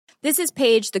This is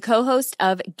Paige, the co-host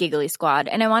of Giggly Squad,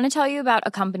 and I want to tell you about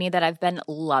a company that I've been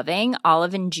loving,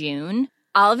 Olive & June.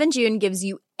 Olive & June gives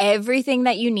you everything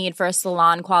that you need for a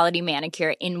salon-quality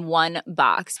manicure in one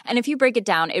box. And if you break it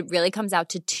down, it really comes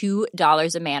out to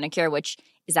 $2 a manicure, which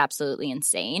is absolutely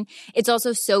insane. It's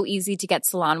also so easy to get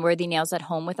salon-worthy nails at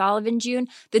home with Olive & June.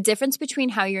 The difference between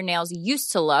how your nails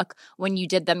used to look when you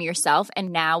did them yourself and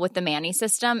now with the Mani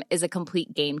system is a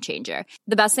complete game changer.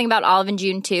 The best thing about Olive &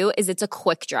 June, too, is it's a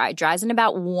quick dry. Dries in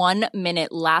about 1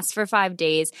 minute, lasts for 5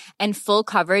 days, and full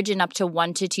coverage in up to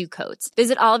 1 to 2 coats.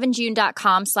 Visit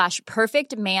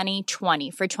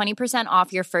oliveandjune.com/perfectmani20 for 20%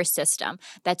 off your first system.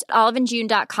 That's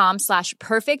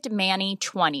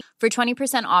oliveandjune.com/perfectmani20 for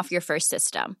 20% off your first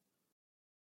system.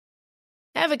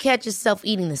 Ever catch yourself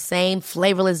eating the same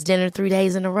flavorless dinner 3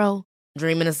 days in a row?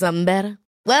 Dreaming of something better?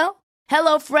 Well,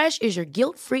 HelloFresh is your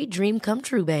guilt-free dream come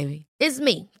true, baby. It's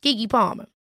me, Keke Palmer.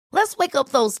 Let's wake up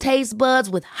those taste buds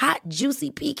with hot,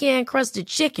 juicy pecan-crusted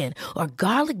chicken or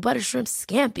garlic butter shrimp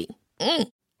scampi.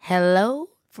 Hello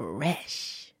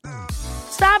Fresh.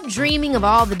 Stop dreaming of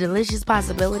all the delicious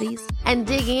possibilities and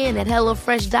dig in at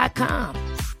HelloFresh.com.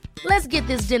 Let's get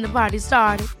this dinner party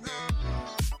started.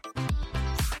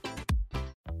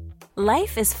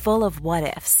 Life is full of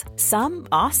what-ifs. Some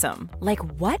awesome, like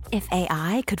what if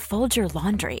AI could fold your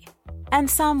laundry? And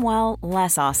some, well,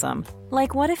 less awesome,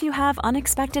 like what if you have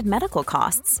unexpected medical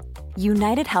costs?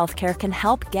 United Healthcare can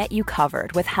help get you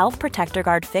covered with Health Protector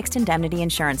Guard fixed indemnity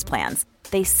insurance plans.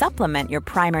 They supplement your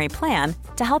primary plan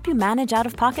to help you manage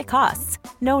out-of-pocket costs.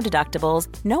 No deductibles,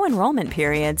 no enrollment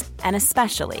periods, and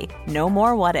especially no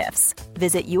more what-ifs.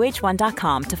 Visit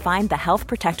uh1.com to find the Health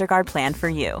Protector Guard plan for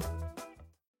you.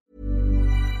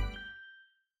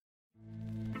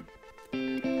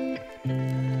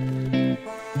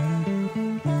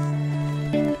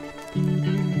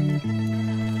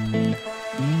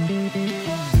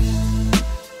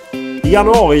 I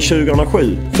januari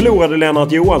 2007 förlorade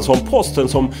Lennart Johansson posten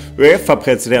som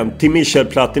UEFA-president till Michel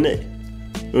Platini.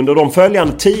 Under de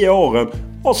följande 10 åren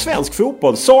har svensk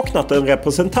fotboll saknat en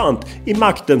representant i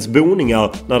maktens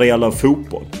boningar när det gäller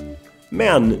fotboll.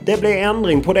 Men det blev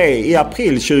ändring på det i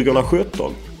april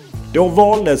 2017. Då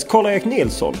valdes Karl-Erik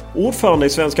Nilsson, ordförande i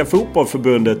Svenska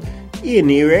fotbollförbundet, in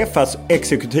i UEFAs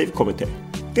exekutivkommitté.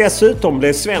 Dessutom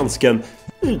blev svensken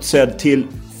utsedd till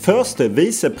förste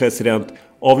vicepresident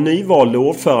av nyvalde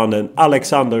ordföranden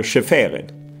Alexander Ceferin.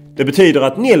 Det betyder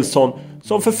att Nilsson,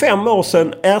 som för 5 år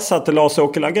sedan ersatte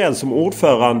Lars-Åke Lagrell som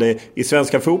ordförande i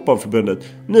Svenska fotbollförbundet,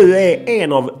 nu är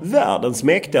en av världens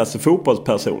mäktigaste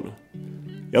fotbollspersoner.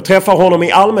 Jag träffar honom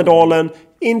i Almedalen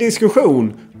i en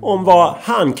diskussion om vad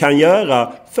han kan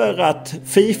göra för att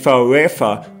FIFA och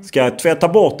UEFA ska tvätta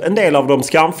bort en del av de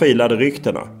skamfilade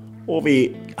ryktena. Och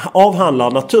vi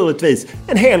avhandlar naturligtvis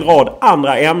en hel rad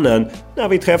andra ämnen när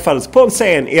vi träffades på en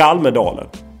scen i Almedalen.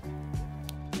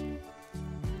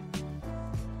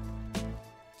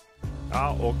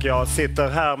 Ja, och jag sitter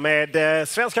här med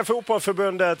Svenska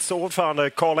fotbollförbundets ordförande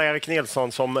Karl-Erik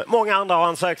Nilsson, som många andra har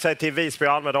ansökt sig till Visby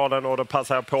och Almedalen, och då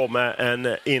passar jag på med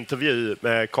en intervju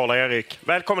med Karl-Erik.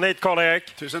 Välkommen hit,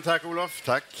 Karl-Erik. Tusen tack, Olof.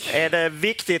 Tack. Är det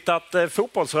viktigt att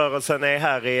fotbollsrörelsen är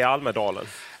här i Almedalen?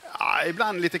 Ja,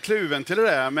 ibland lite kluven till det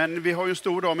där, men vi har ju en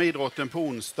stor dag med idrotten på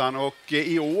onsdagen, och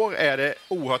i år är det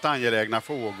oerhört angelägna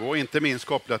frågor, inte minst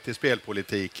kopplat till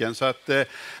spelpolitiken. Så att,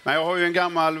 men jag har ju en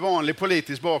gammal vanlig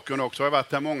politisk bakgrund också, jag har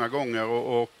varit här många gånger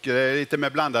och lite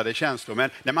med blandade känslor. Men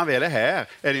när man väl är här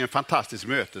är det en fantastisk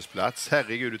mötesplats.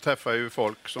 Herregud, du träffar ju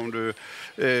folk som du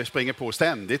springer på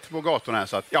ständigt på gatorna här,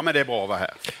 så att ja, men det är bra att vara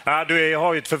här. Ja, du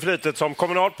har ju ett förflutet som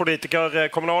kommunalpolitiker,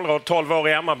 kommunalråd 12 år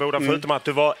i Emmaboda, förutom att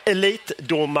du var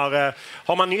elitdomare.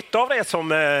 Har man nytta av det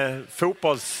som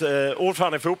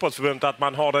ordförande i fotbollsförbundet, att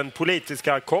man har den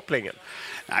politiska kopplingen?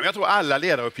 Nej, men jag tror alla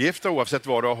ledaruppgifter, oavsett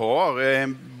vad du har, är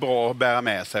bra att bära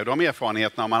med sig. De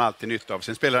erfarenheterna har man alltid nytta av.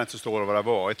 Sen spelar det inte så stor roll vad det har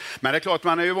varit. Men det är klart,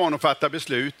 man är ju van att fatta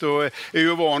beslut och är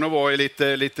ju van att vara i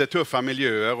lite tuffa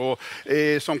miljöer. Och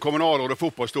som kommunalråd och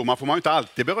fotbollsdomare får man ju inte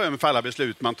alltid beröm för alla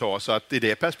beslut man tar. Så att i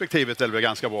det perspektivet är det väl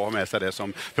ganska bra att ha med sig det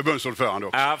som förbundsordförande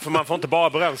också. Ja, för man får inte bara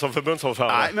beröm som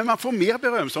förbundsordförande. Nej, men man får mer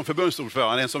beröm som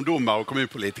förbundsordförande än som domare och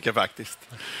kommunpolitiker faktiskt.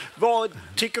 Vad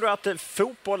tycker du att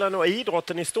fotbollen och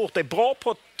idrotten i stort är bra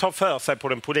på att ta för sig på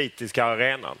den politiska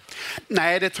arenan?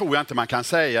 Nej, det tror jag inte man kan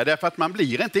säga. Därför att man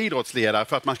blir inte idrottsledare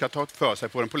för att man ska ta för sig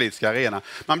på den politiska arenan.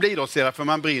 Man blir idrottsledare för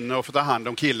man brinner och får ta hand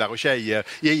om killar och tjejer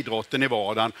i idrotten i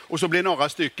vardagen. Och så blir några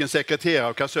stycken sekreterare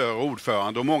och kassörer och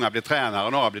ordförande, och många blir tränare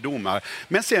och några blir domare.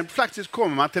 Men sen faktiskt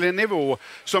kommer man till en nivå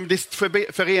som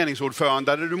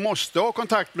föreningsordförande där du måste ha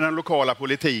kontakt med den lokala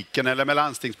politiken. politiken eller med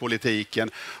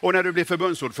landstingspolitiken. Och när du blir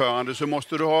förbundsordförande så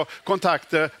måste du ha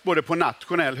kontakter både på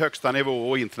nationell högsta nivå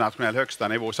och internationell högsta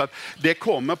nivå. Så att det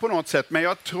kommer på något sätt, men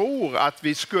jag tror att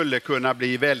vi skulle kunna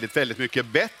bli väldigt, väldigt mycket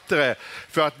bättre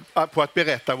på att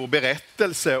berätta vår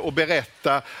berättelse och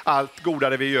berätta allt goda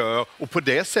det vi gör och på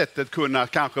det sättet kunna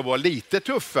kanske vara lite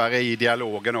tuffare i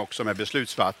dialogen också med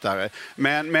beslutsfattare.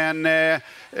 Men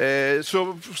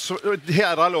så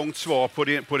jädra långt svar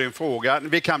på din fråga.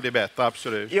 Vi kan bli bättre,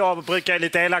 absolut. Jag brukar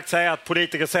lite elakt säga att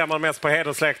politiker ser man mest på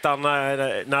hedersläktaren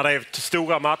när det är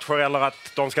stora matcher eller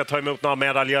att de ska ta emot några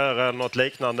medaljörer eller något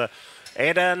liknande.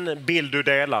 Är det en bild du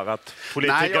delar, att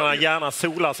politikerna gärna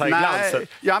solar sig i glanset?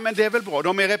 Ja, men det är väl bra.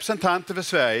 De är representanter för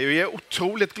Sverige. Vi är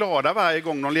otroligt glada varje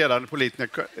gång de ledande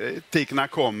politikerna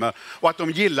kommer och att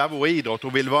de gillar vår idrott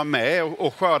och vill vara med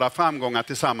och skörda framgångar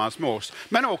tillsammans med oss.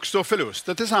 Men också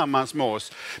förluster tillsammans med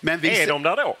oss. Men är de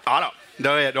där då? Ja då.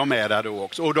 De är där då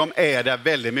också. Och de är där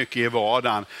väldigt mycket i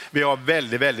vardagen. Vi har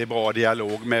väldigt, väldigt bra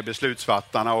dialog med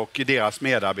beslutsfattarna och deras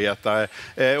medarbetare.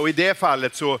 Och i det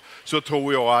fallet så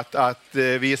tror jag att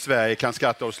vi i Sverige kan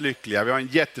skatta oss lyckliga. Vi har en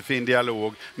jättefin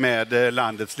dialog med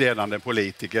landets ledande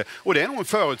politiker. Och det är nog en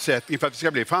förutsättning för att vi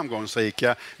ska bli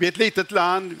framgångsrika. Vi är ett litet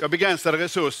land, vi har begränsade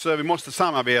resurser, vi måste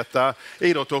samarbeta.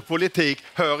 Idrott och politik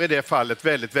hör i det fallet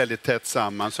väldigt, väldigt tätt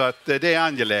samman. Så att det är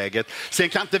angeläget. Sen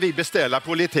kan inte vi beställa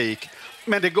politik.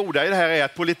 Men det goda i det här är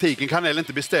att politiken kan heller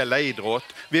inte beställa idrott.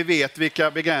 Vi vet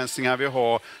vilka begränsningar vi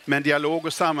har, men dialog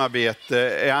och samarbete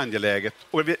är angeläget.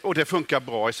 Och det funkar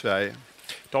bra i Sverige.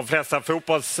 De flesta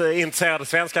fotbollsintresserade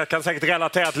svenskar kan säkert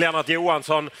relatera till Lennart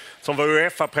Johansson som var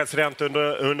UEFA-president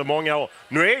under många år.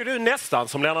 Nu är ju du nästan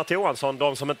som Lennart Johansson.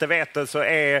 De som inte vet det så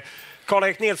är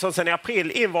Karl-Erik Nilsson sen i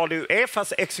april invald i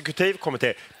UEFAs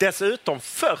exekutivkommitté. Dessutom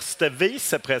förste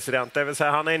vicepresident, det vill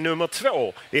säga han är nummer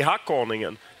 2 i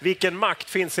hackordningen. Vilken makt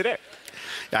finns i det?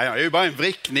 Ja, jag är ju bara en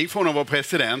vrickning från att vara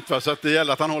president, så att det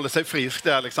gäller att han håller sig frisk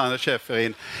där, Alexander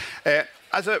Schäferin.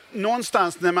 Alltså,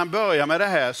 någonstans när man börjar med det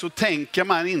här så tänker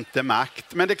man inte makt.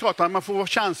 Men det är klart att man får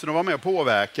chansen att vara med och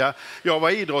påverka. Jag var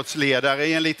idrottsledare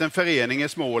i en liten förening i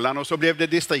Småland och så blev det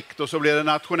distrikt och så blev det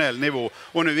nationell nivå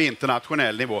och nu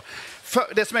internationell nivå.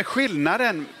 Det som är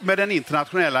skillnaden med den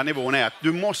internationella nivån är att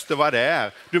du måste vara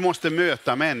där. Du måste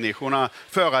möta människorna,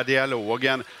 föra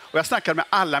dialogen. Och jag snackade med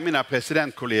alla mina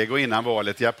presidentkollegor innan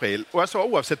valet i april. Och jag sa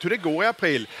oavsett hur det går i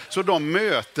april så de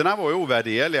mötena var ju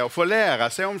ovärderliga. Och få lära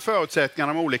sig om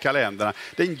förutsättningarna de olika länderna.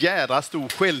 Det är en jädra stor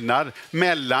skillnad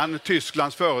mellan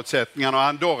Tysklands förutsättningar och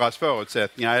Andorras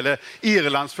förutsättningar. Eller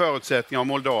Irlands förutsättningar och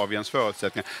Moldaviens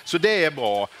förutsättningar. Så det är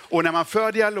bra. Och när man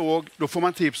för dialog då får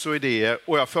man tips och idéer.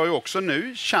 Och jag för ju också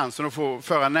nu chansen att få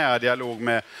föra nära dialog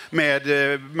med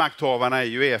makthavarna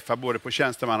i UEFA. Både på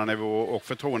tjänstemannanivå och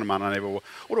förtroendemannanivå.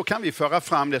 Och då kan vi föra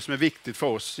fram det som är viktigt för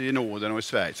oss i Norden och i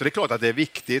Sverige. Så det är klart att det är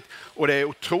viktigt och det är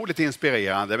otroligt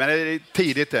inspirerande. Men det är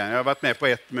tidigt än. Jag har varit med på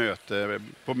ett möte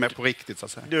på riktigt så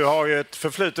att säga. Du har ju ett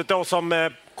förflutet då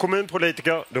som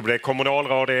kommunpolitiker. Du blev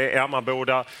kommunalråd i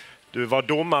Emmaboda. Du var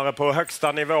domare på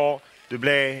högsta nivå. Du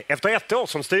blev efter 1 år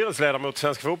som styrelseledamot i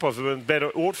Svenska fotbollsförbundet blev du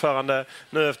ordförande.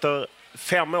 Nu efter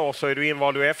 5 år så är du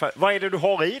invald i UEFA. Vad är det du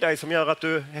har i dig som gör att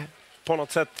du på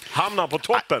något sätt hamnar på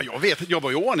toppen? Jag var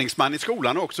ju ordningsman i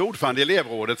skolan och också ordförande i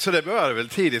elevrådet så det började väl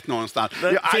tidigt någonstans.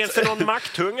 Finns det någon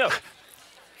makthunger?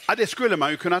 Ja, det skulle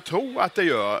man ju kunna tro att det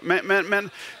gör. Men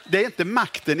det är inte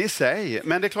makten i sig.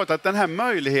 Men det är klart att den här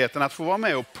möjligheten att få vara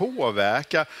med och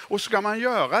påverka. Och ska man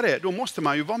göra det, då måste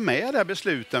man ju vara med där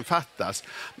besluten fattas.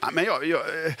 Men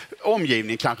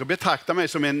omgivningen kanske betraktar mig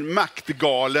som en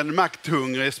maktgalen,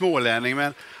 makthungrig smålänning.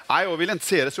 Men jag vill inte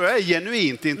se det så. Jag är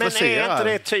genuint intresserad. Men är inte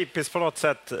det typiskt på något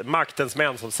sätt maktens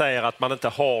män som säger att man inte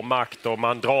har makt och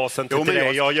man dras inte till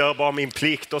det. Jag gör bara min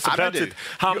plikt och så plötsligt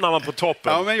hamnar man på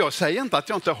toppen. Ja, men jag säger inte att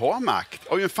jag inte har makt.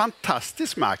 Jag har ju en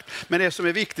fantastisk makt. Men det som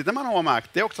är viktigt när man har makt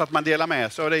det är också att man delar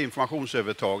med sig av det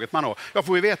informationsövertaget man har. Jag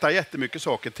får ju veta jättemycket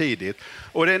saker tidigt.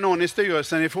 Och det är någon i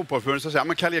styrelsen i fotbollsförbundet som säger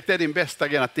men Karl-Erik, det är din bästa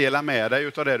grej att dela med dig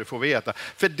utav det du får veta.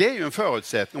 För det är ju en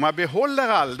förutsättning. Om man behåller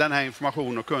all den här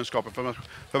informationen och kunskapen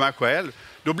för mig själv,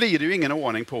 då blir det ju ingen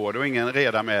ordning på det och ingen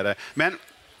reda med det. Men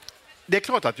det är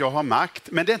klart att jag har makt,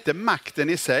 men det är inte makten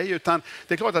i sig utan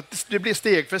det är klart att det blir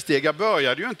steg för steg. Jag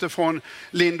började ju inte från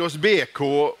Lindås BK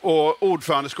och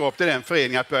ordförandeskap till den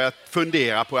föreningen att börja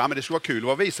fundera på men det skulle vara kul att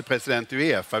vara vicepresident i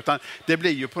UEFA utan det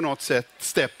blir ju på något sätt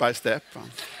step by step.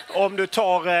 Om du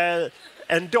tar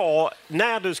en dag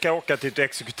när du ska åka till ett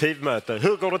exekutivmöte,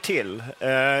 hur går det till?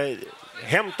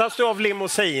 Hämtas du av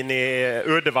limousin i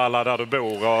Uddevalla där du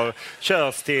bor och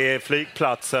körs till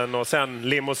flygplatsen och sen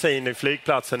limousin i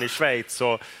flygplatsen i Schweiz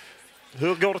och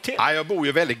Hur går det till? Ja, jag bor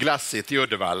ju väldigt glassigt i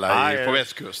Uddevalla på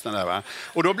västkusten. Där, va?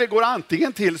 Och då går det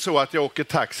antingen till så att jag åker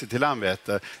taxi till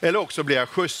Landvetter, eller också blir jag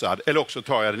skjutsad, eller också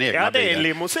tar jag den egna bilen. Ja, det är en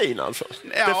limousin alltså.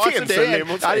 Ja, det finns en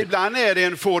limousin. Ja, ibland är det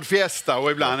en Ford Fiesta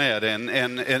och ibland är det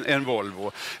en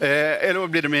Volvo. Eller då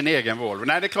blir det min egen Volvo.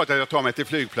 Nej, det är klart att jag tar mig till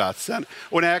flygplatsen.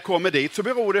 Och när jag kommer dit så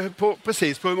beror det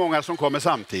precis på hur många som kommer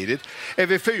samtidigt. Är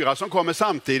vi 4 som kommer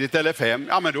samtidigt eller 5,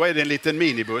 ja men då är det en liten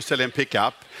minibuss eller en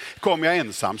pickup. Kommer jag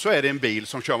ensam så är det en bil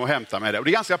som kör och hämtar mig där. Och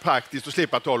det är ganska praktiskt att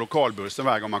slippa ta lokalbussen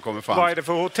varje gång man kommer fram. Vad är det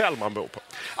för hotell man bor på?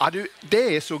 Ja,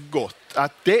 det är så gott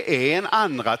att det är en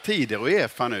andra tider i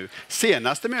UEFA nu.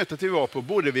 Senaste mötet vi var på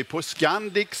bodde vi på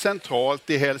Scandic centralt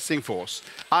i Helsingfors.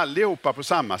 Allihopa på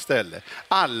samma ställe.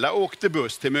 Alla åkte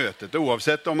buss till mötet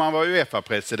oavsett om man var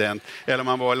UEFA-president eller om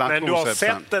man var nationsrepresentant. Men du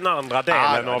har sett den andra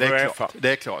delen av UEFA?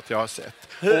 Det är klart jag har sett.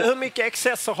 Hur mycket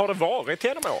excesser har det varit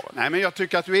genom åren? Nej, men jag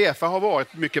tycker att UEFA har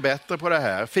varit mycket bättre på det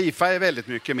här. FIFA är väldigt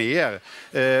mycket mer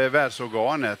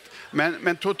världsorganet.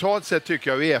 Men totalt sett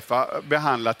tycker jag att UEFA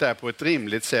behandlat det här på ett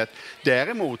rimligt sätt.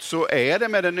 Däremot så är det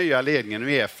med den nya ledningen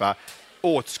i UEFA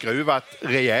åtskruvat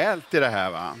rejält i det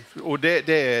här. Va? Och det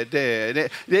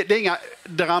är inga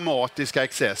dramatiska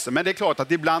excesser. Men det är klart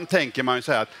att ibland tänker man ju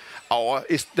så här att ja,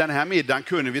 den här middagen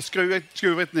kunde vi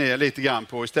skurit ner lite grann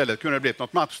på. Istället kunde det blivit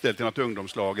något matchställ till något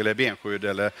ungdomslag eller benskydd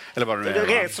eller vad det nu är. Du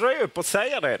reser dig upp och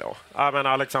säger det då? Ja, men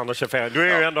Alexander Schäfer,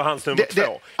 du är ju ändå hans nummer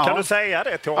 2. Kan du säga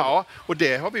det till honom? Ja, och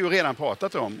det har vi ju redan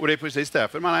pratat om. Och det är precis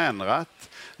därför man har ändrat.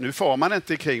 Nu får man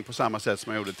inte kring på samma sätt som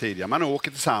man gjorde tidigare. Man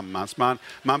åker tillsammans,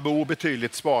 man bor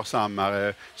betydligt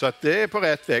sparsammare. Så att det är på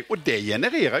rätt väg. Och det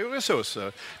genererar ju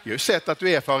resurser. Vi har ju sett att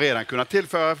UEFA har redan kunnat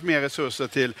tillföra mer resurser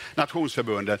till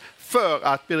nationsförbunden för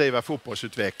att bedriva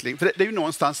fotbollsutveckling. För det är ju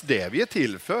någonstans det vi är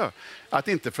till för. Att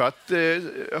inte för att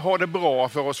ha det bra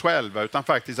för oss själva, utan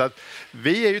faktiskt att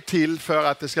vi är ju till för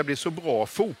att det ska bli så bra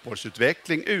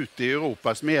fotbollsutveckling ute i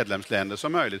Europas medlemsländer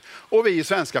som möjligt. Och vi i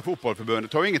Svenska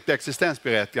fotbollförbundet har ju inget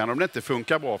existensberättigande om det inte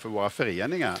funkar bra för våra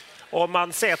föreningar. Om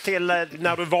man ser till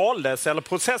när du valdes, eller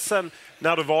processen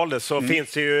när du valdes, så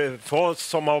finns det ju, för oss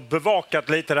som har bevakat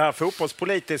lite det här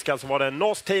fotbollspolitiska, så var det en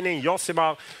norsk tidning,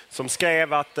 Josimar, som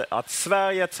skrev att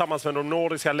Sverige tillsammans med de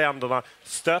nordiska länderna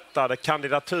stöttade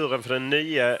kandidaturen för den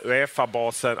nya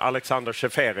UEFA-basen Alexander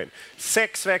Schäferin.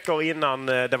 6 veckor innan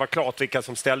det var klart vilka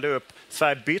som ställde upp.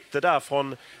 Sverige bytte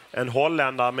därifrån en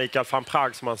holländare, Mikael van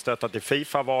Praag, som han stöttat i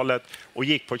FIFA-valet och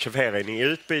gick på Schäferin. I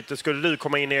utbyte skulle du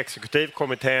komma in i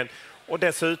exekutivkommittén. Och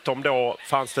dessutom då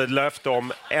fanns det ett löfte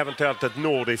om eventuellt ett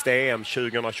nordiskt EM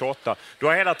 2028. Du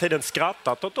har hela tiden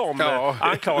skrattat åt de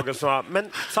anklagelserna. Men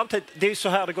samtidigt, det är ju så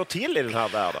här det går till i den här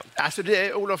världen. Alltså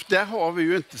Olof, där har vi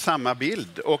ju inte samma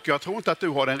bild. Och jag tror inte att du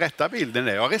har den rätta bilden.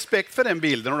 Jag har respekt för den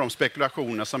bilden och de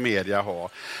spekulationer som media har.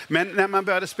 Men när man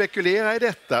började spekulera i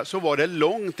detta så var det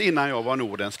långt innan jag var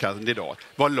Nordens kandidat.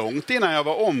 Det var långt innan jag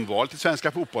var omvald till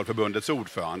Svenska fotbollförbundets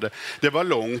ordförande. Det var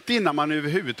långt innan man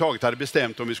överhuvudtaget hade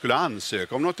bestämt om vi skulle ansöka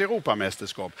om något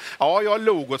Europamästerskap. Ja, jag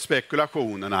log åt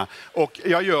spekulationerna och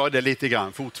jag gör det lite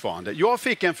grann fortfarande. Jag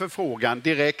fick en förfrågan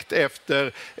direkt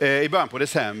efter i början på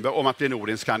december om att bli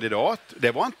Nordens kandidat.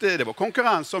 Det var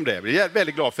konkurrens om det. Jag är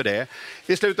väldigt glad för det.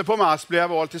 I slutet på mars blev jag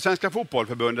vald till Svenska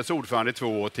fotbollförbundets ordförande i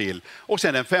 2 år till. Och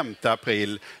sen den 5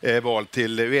 april vald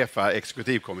till UEFA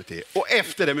exekutivkommitté. Och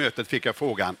efter det mötet fick jag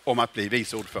frågan om att bli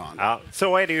vice ordförande. Ja,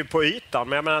 så är det ju på ytan.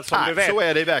 Men jag menar, som du vet, så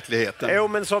är det i verkligheten. Jo,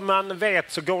 men som man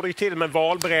vet så går det ju till med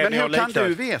valberedning. Men hur kan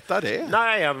du veta det?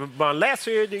 Nej, man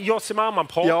läser ju Josimar, man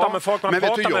pratar med folk, man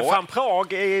pratar med van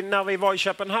Praag när vi var i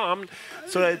Köpenhamn.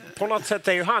 Så på något sätt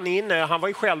är ju han inne. Han var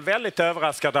ju själv väldigt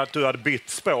överraskad att du hade bytt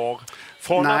spår.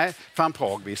 Nej, van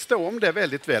Praag visste om det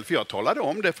väldigt väl, för jag talade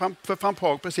om det för van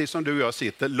Praag precis som du och jag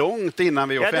sitter långt innan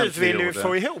vi offentliggjorde. Du ville ju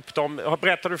få ihop dem.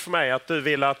 Berättade du för mig att du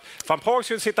ville att van Praag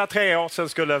skulle sitta 3 år, sen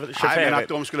skulle Schäferin. Nej, men att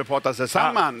de skulle prata sig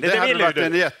samman. Det hade varit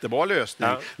en jättebra lösning.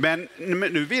 Ja. Men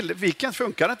nu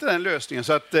funkar inte den lösningen,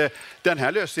 så att den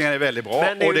här lösningen är väldigt bra.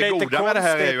 Och det goda med det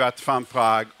här är ju att van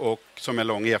Praag och som är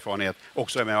lång erfarenhet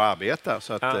också är med och arbetar.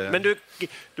 Så att, Men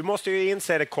du måste ju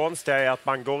inse det konstiga är att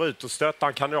man går ut och stöttar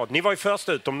en kandidat. Ni var ju först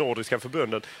ut de nordiska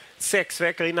förbunden 6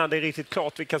 veckor innan det är riktigt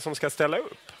klart vilka som ska ställa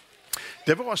upp.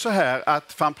 Det var så här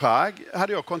att van Praag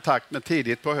hade jag kontakt med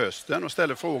tidigt på hösten och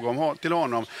ställde frågor till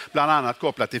honom, bland annat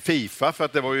kopplat till FIFA, för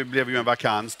att det blev ju en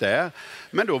vakans där.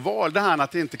 Men då valde han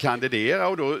att inte kandidera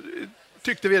och då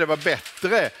tyckte vi det var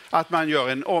bättre att man gör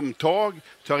en omtag,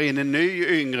 tar in en ny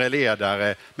yngre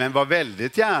ledare, men var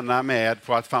väldigt gärna med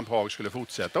på att Van Praag skulle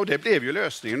fortsätta. Och det blev ju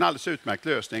lösningen, en alldeles utmärkt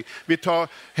lösning. Vi tar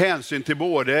hänsyn till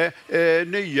både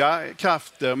nya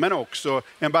krafter men också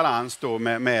en balans då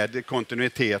med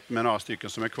kontinuitet med några stycken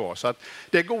som är kvar. Så att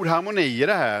det är god harmoni i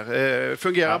det här.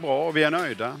 Fungerar bra och vi är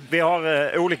nöjda. Vi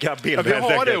har olika bilder. Ja,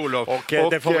 vi har det, Olof.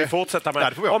 Och det får vi fortsätta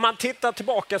med. Om man tittar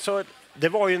tillbaka så det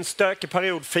var ju en stökig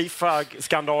period.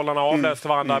 FIFA-skandalerna avlöste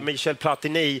varandra. Michel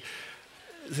Platini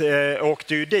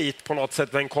åkte ju dit på något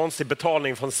sätt med en konstig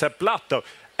betalning från Sepp Blatter.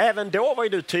 Även då var ju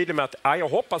du tydlig med att jag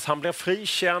hoppas han blir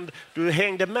frikänd. Du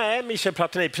hängde med Michel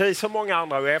Platini, precis som många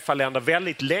andra UEFA-länder,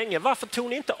 väldigt länge. Varför tog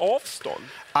ni inte avstånd?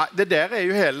 Det där är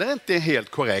ju heller inte en helt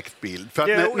korrekt bild. För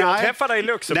att jag träffade dig i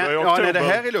Luxemburg i oktober. Det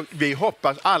här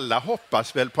är alla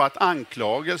hoppas väl på att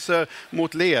anklagelser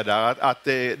mot ledare att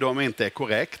de inte är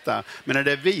korrekta. Men när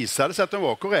det visade sig att de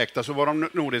var korrekta så var de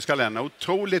nordiska länderna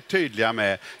otroligt tydliga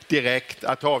med direkt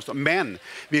att ta avstånd. Men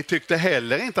vi tyckte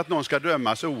heller inte att någon ska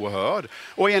dömas ohörd.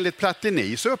 Och enligt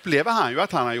Platini så upplever han ju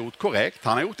att han har gjort korrekt.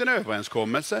 Han har gjort en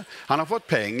överenskommelse. Han har fått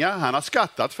pengar. Han har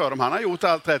skattat för dem. Han har gjort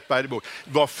allt rätt by the book.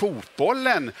 Vad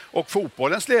fotbollen och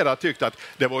fotbollens ledare tyckte att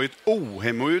det var ett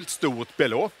ohemult stort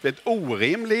belopp, ett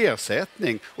orimlig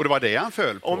ersättning, och det var det han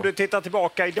föll på. Om du tittar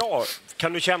tillbaka idag,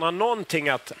 kan du känna någonting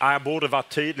att jag borde varit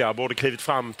tydligare, jag borde klivit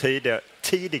fram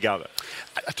tidigare?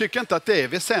 Jag tycker inte att det är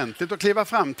väsentligt att kliva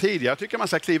fram tidigare. Jag tycker man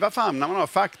ska kliva fram när man har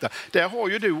fakta. Där har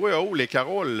ju du och jag olika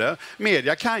roller.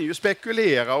 Media kan ju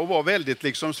spekulera och vara väldigt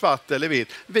liksom svart eller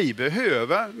vitt. Vi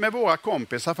behöver med våra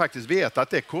kompisar faktiskt veta att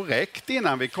det är korrekt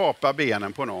innan vi kapar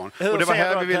benen på någon. Hur och det var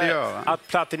här vi ville göra. Att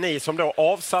Platini, som då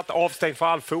avstängd för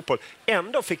all fotboll,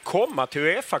 ändå fick komma till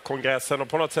UEFA-kongressen och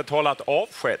på något sätt hålla ett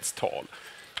avskedstal?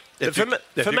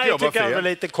 För mig tycker jag det är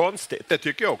lite konstigt. Det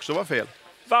tycker jag också var fel.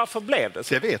 Varför blev det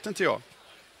så? Det vet inte jag.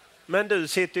 Men du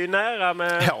sitter ju nära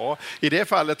med... Ja, i det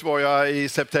fallet var jag i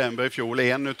september i fjol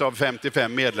en av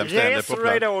 55 medlemsländer på plats. Reser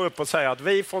dig då upp och säger att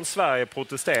vi från Sverige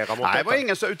protesterar mot detta? Nej, det var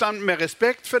ingen så, utan med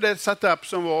respekt för det setup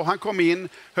som var. Han kom in,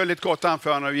 höll ett kort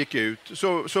anförande och gick ut.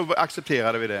 Så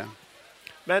accepterade vi det.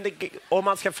 Men om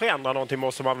man ska förändra någonting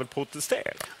måste man väl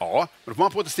protestera? Ja, då får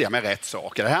man protestera med rätt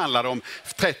saker. Det handlade om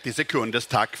 30 sekunders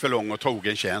tack för lång och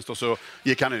trogen tjänst och så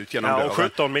gick han ut genom dörren. Och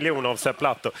 17 miljoner av Sepp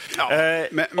Blatter. Ja,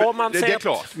 det är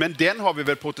klart. Men den har vi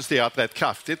väl protesterat rätt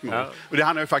kraftigt mot. Ja. Och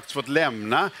han har ju faktiskt fått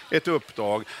lämna ett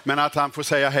uppdrag. Men att han får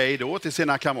säga hej då till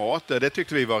sina kamrater, det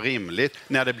tyckte vi var rimligt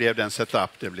när det blev den setup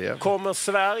det blev. Kommer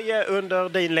Sverige under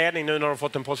din ledning nu när de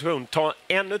fått en position ta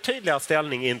ännu tydligare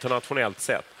ställning internationellt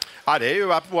sett? Ja, det är ju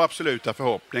vår absoluta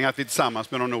förhoppning att vi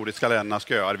tillsammans med de nordiska länderna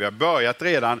ska göra det. Vi har börjat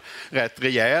redan rätt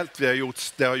rejält.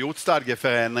 Det har gjort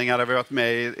stadgeförändringar där vi har varit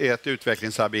med i ett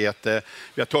utvecklingsarbete.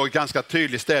 Vi har tagit ganska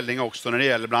tydlig ställning också när det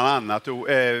gäller bland annat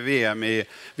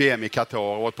VM i Qatar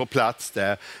och varit på plats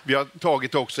där. Vi har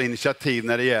tagit också initiativ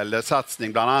när det gäller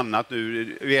satsning bland annat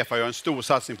nu. UEFA gör en stor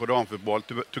satsning på damfotboll,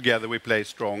 Together We Play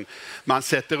Strong. Man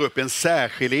sätter upp en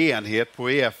särskild enhet på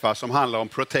UEFA som handlar om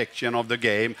protection of the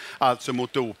game, alltså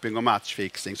mot doping och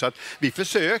matchfixing. Så att vi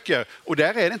försöker, och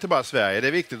där är det inte bara Sverige, det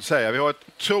är viktigt att säga, vi har ett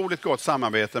otroligt gott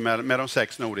samarbete med de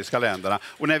 6 nordiska länderna.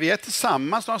 Och när vi är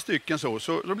tillsammans några stycken så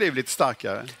blir vi lite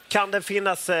starkare. Kan det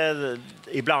finnas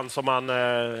ibland som man,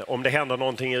 om det händer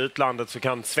någonting i utlandet så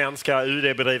kan svenska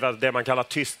UD bedriva det man kallar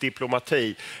tyst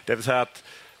diplomati, det vill säga att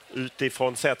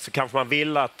utifrån sett så kanske man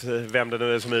vill att vem det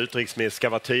nu är som är utrikesminister ska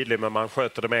vara tydlig, men man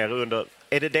sköter det mer under.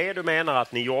 Är det du menar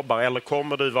att ni jobbar, eller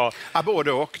kommer du vara... Ja,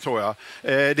 både och tror jag.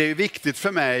 Det är viktigt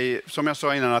för mig, som jag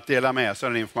sa innan, att dela med sig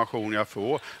av den information jag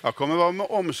får. Jag kommer vara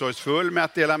omsorgsfull med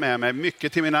att dela med mig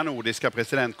mycket till mina nordiska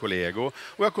presidentkollegor.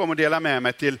 Och jag kommer dela med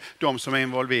mig till de som är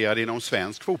involverade inom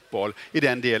svensk fotboll i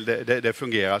den del det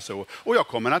fungerar så. Och jag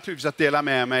kommer naturligtvis att dela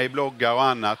med mig i bloggar och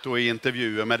annat och i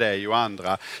intervjuer med dig och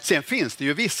andra. Sen finns det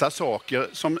ju vissa saker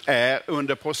som är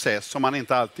under process som man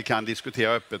inte alltid kan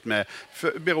diskutera öppet med,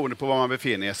 beroende på vad man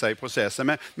befinner sig i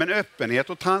processen. Men öppenhet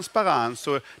och transparens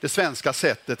och det svenska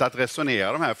sättet att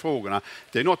resonera de här frågorna,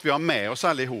 det är något vi har med oss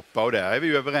allihopa, och där är vi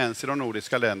ju överens i de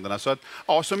nordiska länderna. Så att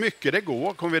så mycket det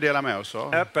går kommer vi dela med oss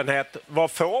av. Öppenhet,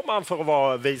 vad får man för att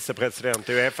vara vicepresident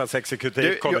i UEFAs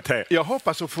exekutivkommitté? Jag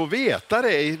hoppas att få veta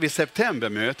det vid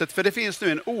septembermötet, för det finns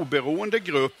nu en oberoende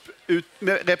grupp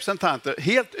med representanter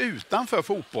helt utanför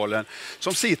fotbollen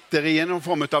som sitter i någon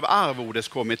form av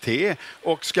arvodeskommitté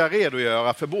och ska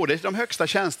redogöra för både de högsta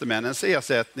tjänstemännens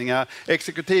ersättningar,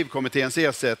 exekutivkommitténs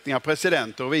ersättningar,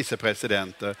 presidenter och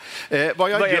vicepresidenter.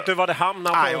 Vet du vad det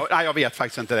hamnar på? Nej, jag vet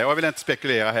faktiskt inte det. Jag vill inte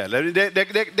spekulera heller.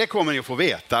 Det kommer ni att få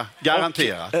veta,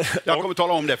 garanterat. Jag kommer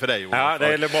tala om det för dig, Jonas. Ja,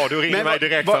 det är bra. Du ringer mig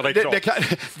direkt för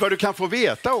det. Vad du kan få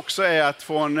veta också är att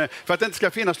för att det inte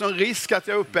ska finnas någon risk att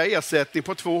jag uppbär ersättning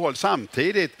på 2 håll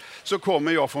samtidigt, så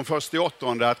kommer jag från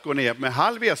 1/8 att gå ner med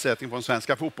halv ersättning från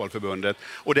Svenska fotbollförbundet.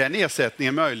 Och den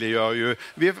ersättningen möjliggör ju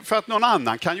för att någon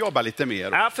annan kan jobba lite mer.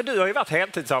 Ja, för du har ju varit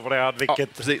heltidsarvoderad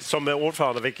som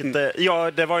ordförande.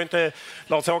 Det var ju inte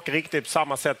Lars-Åke riktigt på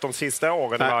samma sätt de sista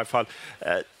åren. Nej. I varje fall.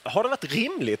 Har det varit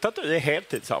rimligt att du är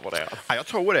heltidsarvoderad? Ja, jag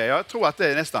tror det. Jag tror att det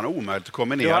är nästan omöjligt att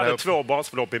kombinera. Du hade 2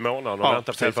 basbelopp i månaden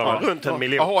och runt 1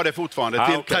 miljon. Jag har det fortfarande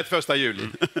till 31 juli.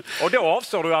 Och då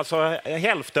avstår du alltså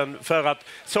hälften för att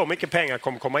så mycket pengar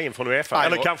kommer komma in från UEFA?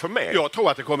 Eller kanske mer? Jag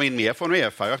tror att det kommer in mer från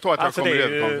UEFA. Jag tror att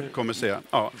jag kommer se.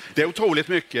 Ja. Det är otroligt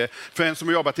mycket för en som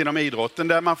har jobbat inom idrotten,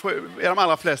 där man i de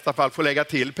allra flesta fall får lägga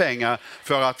till pengar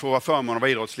för att få vara förmån att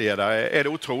vara idrottsledare. Är det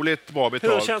otroligt bra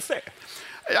betalt? Hur känns det?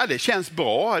 Ja, det känns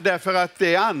bra därför att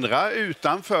det är andra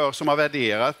utanför som har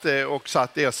värderat och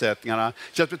satt ersättningarna.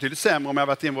 Det känns betydligt sämre om jag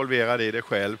varit involverad i det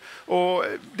själv. Och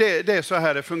det är så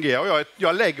här det fungerar.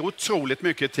 Jag lägger otroligt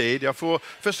mycket tid. Jag får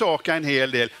försaka en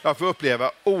hel del. Jag får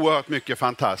uppleva oerhört mycket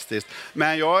fantastiskt.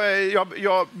 Men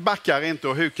jag backar inte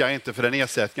och hukar inte för den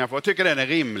ersättningen. Jag tycker den är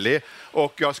rimlig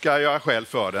och jag ska göra själv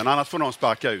för den. Annars får någon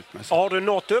sparka ut mig. Har du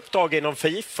något uppdrag inom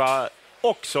FIFA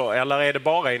också, eller är det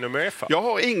bara inom UEFA? Jag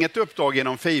har inget uppdrag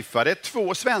inom FIFA. Det är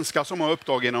 2 svenskar som har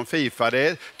uppdrag inom FIFA. Det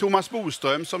är Thomas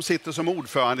Boström som sitter som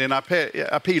ordförande i en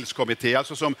appealskommitté,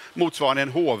 alltså som motsvarande en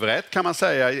hovrätt kan man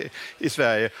säga i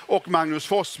Sverige. Och Magnus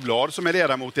Forsblad som är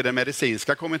ledamot i den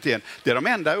medicinska kommittén. Det är de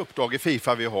enda uppdrag i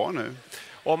FIFA vi har nu.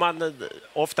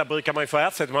 Ofta brukar man ju få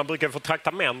ersättning, man brukar få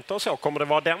traktament och så. Kommer det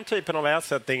vara den typen av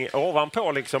ersättning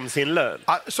ovanpå liksom sin lön?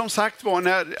 Som sagt var,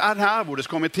 när den här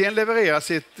arvodeskommittén levererar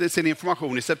sin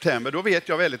information i september, då vet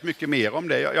jag väldigt mycket mer om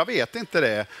det. Jag vet inte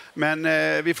det, men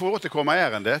vi får återkomma i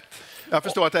ärendet. Jag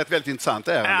förstår att det är ett väldigt intressant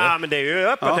ärende. Ja, men det är ju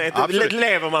öppet.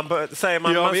 Lever man, säger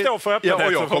man, man står för öppenhet. Ja,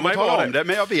 och jag kommer att tala om det,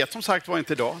 men jag vet som sagt var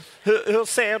inte idag. Hur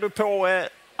ser du på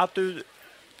att du...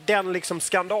 Den liksom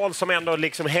skandal som ändå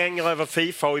liksom hänger över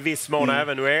FIFA och i viss mån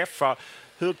även UEFA,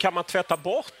 hur kan man tvätta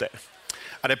bort det?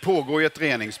 Ja, det pågår ju ett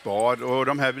reningsbad och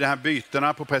de här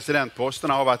bytena på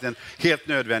presidentposterna har varit en helt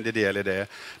nödvändig del i det.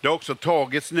 Det har också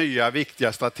tagits nya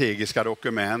viktiga strategiska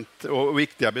dokument och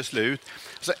viktiga beslut.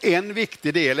 Så en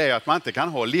viktig del är att man inte kan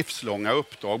ha livslånga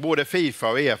uppdrag. Både FIFA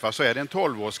och UEFA så är det en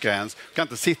 12-årsgräns. Du kan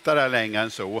inte sitta där längre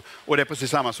än så. Och det är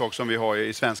precis samma sak som vi har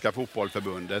i Svenska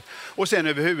fotbollförbundet. Och sen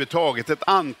överhuvudtaget ett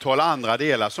antal andra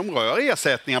delar som rör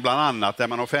ersättningar bland annat, där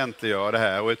man offentliggör det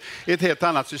här. Och ett helt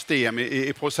annat system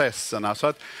i processerna. Så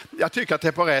att jag tycker att det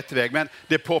är på rätt väg. Men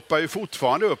det poppar ju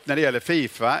fortfarande upp när det gäller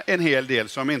FIFA en hel del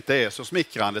som inte är så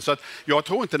smickrande. Så att jag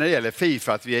tror inte när det gäller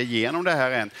FIFA att vi är igenom det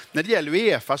här än. När det gäller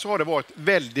UEFA så har det varit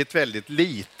väldigt, väldigt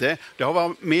lite. Det har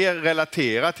varit mer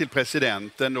relaterat till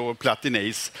presidenten och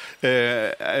Platinis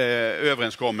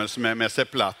överenskommelse med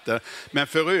Sepp Blatter. Men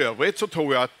för övrigt så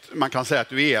tror jag att man kan säga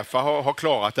att UEFA har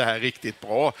klarat det här riktigt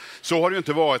bra. Så har det ju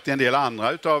inte varit i en del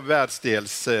andra utav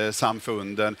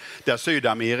världsdelssamfunden där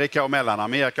Sydamerika och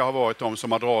Mellanamerika har varit de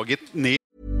som har dragit ner.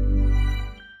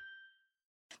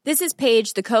 This is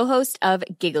Paige, the co-host of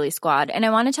Giggly Squad, and I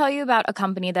want to tell you about a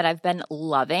company that I've been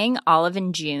loving,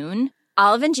 Olive & June.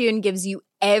 Olive & June gives you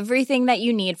everything that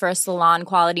you need for a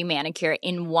salon-quality manicure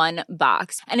in one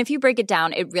box. And if you break it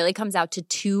down, it really comes out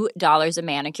to $2 a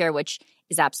manicure, which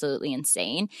is absolutely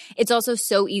insane. It's also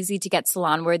so easy to get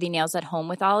salon-worthy nails at home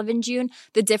with Olive & June.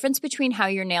 The difference between how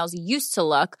your nails used to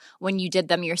look when you did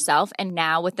them yourself and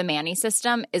now with the Mani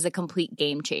system is a complete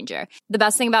game changer. The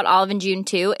best thing about Olive & June,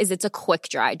 too, is it's a quick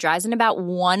dry. Dries in about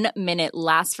 1 minute,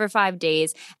 lasts for 5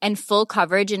 days, and full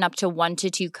coverage in up to 1 to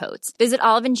 2 coats. Visit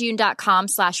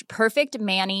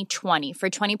oliveandjune.com/perfectmani20 for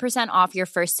 20% off your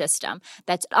first system.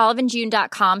 That's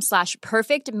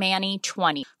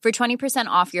oliveandjune.com/perfectmani20 for 20%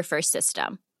 off your first system.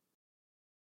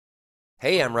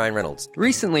 Hey, I'm Ryan Reynolds.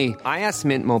 Recently, I asked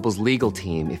Mint Mobile's legal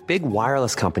team if big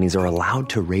wireless companies are allowed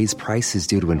to raise prices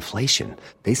due to inflation.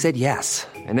 They said yes.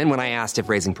 And then when I asked if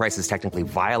raising prices technically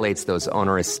violates those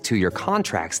onerous 2-year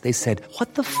contracts, they said,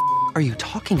 "What the f*** are you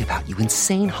talking about, you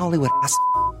insane Hollywood ass?"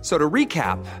 So to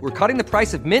recap, we're cutting the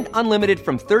price of Mint Unlimited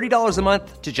from $30 a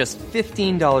month to just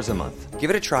 $15 a month. Give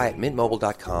it a try at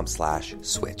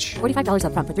mintmobile.com/switch. $45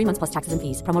 up front for 3 months plus taxes and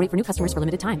fees. Promo rate for new customers for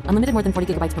limited time. Unlimited more than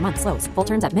 40 gigabytes per month. Slows full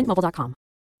terms at mintmobile.com.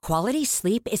 Quality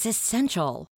sleep is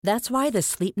essential. That's why the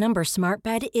Sleep Number Smart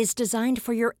Bed is designed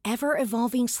for your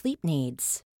ever-evolving sleep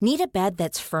needs. Need a bed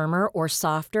that's firmer or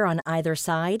softer on either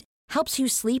side? Helps you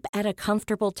sleep at a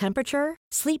comfortable temperature?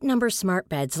 Sleep Number Smart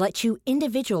Beds let you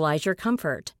individualize your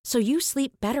comfort, so you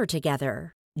sleep better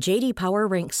together. J.D. Power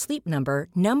ranks Sleep Number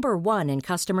 #1 in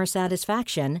customer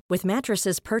satisfaction with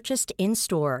mattresses purchased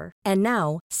in-store. And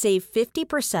now, save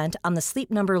 50% on the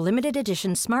Sleep Number Limited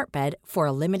Edition Smart Bed for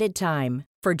a limited time.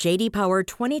 For J.D. Power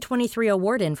 2023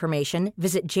 award information,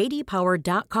 visit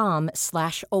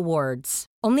jdpower.com/awards.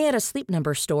 Only at a Sleep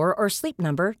Number store or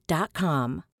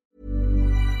sleepnumber.com.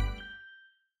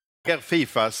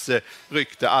 Fifas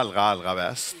rykte allra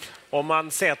värst. Om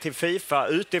man ser till FIFA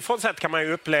utifrån sett kan man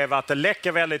ju uppleva att det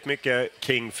läcker väldigt mycket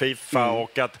kring FIFA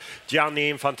och att Gianni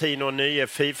Infantino, nye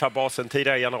FIFA-basen,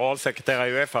 tidigare generalsekreterare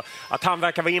i UEFA, att han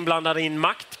verkar vara inblandad i en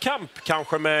maktkamp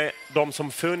kanske med de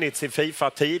som funnits i FIFA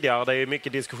tidigare. Det är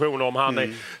mycket diskussioner om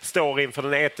han står inför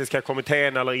den etiska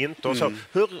kommittén eller inte. Och så.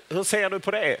 Hur ser du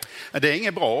på det? Det är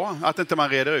inget bra att inte man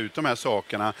reder ut de här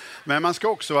sakerna. Men man ska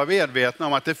också vara medveten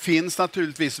om att det finns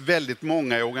naturligtvis väldigt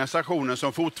många i organisationen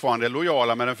som fortfarande är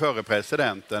lojala med den förre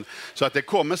presidenten. Så att det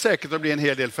kommer säkert att bli en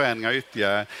hel del förändringar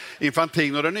ytterligare.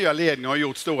 Infantino och den nya ledningen har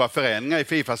gjort stora förändringar i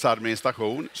FIFAs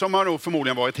administration som har nog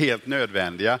förmodligen varit helt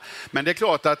nödvändiga. Men det är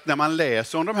klart att när man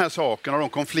läser om de här sakerna och de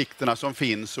konflikterna som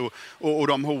finns och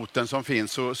de hoten som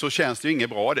finns så känns det ju inget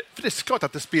bra. För det är klart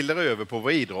att det spiller över på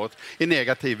vår idrott i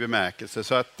negativ bemärkelse.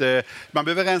 Så att man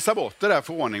behöver rensa bort det där,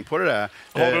 få ordning på det där.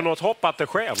 Har du något hopp att det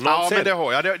sker? Ja, men det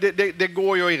har jag. Det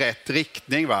går ju i rätt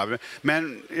riktning. Va?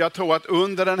 Men jag tror att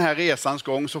under den här resans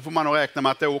gång så får man nog räkna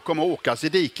med att det kommer åkas i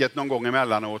diket någon gång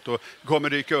emellanåt och kommer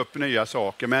dyka upp nya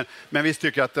saker. Men vi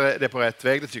tycker att det är på rätt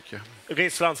väg, det tycker jag.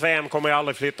 Rysslands VM kommer ju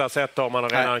aldrig flyttas ett år. Man har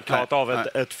redan klarat av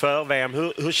ett för-VM.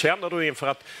 Hur känner du inför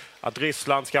att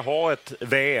Ryssland ska ha ett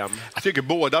VM? Jag tycker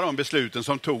båda de besluten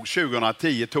som togs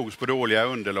 2010 togs på dåliga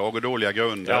underlag och dåliga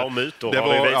grunder. Ja, och mutor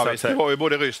det var ju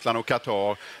både Ryssland och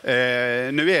Qatar.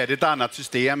 Nu är det ett annat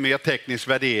system, mer teknisk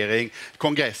värdering.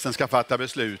 Kongressen ska fatta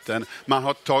besluten. Man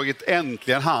har tagit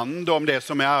äntligen hand om det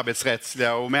som är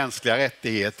arbetsrättsliga och mänskliga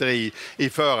rättigheter i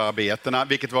förarbetena,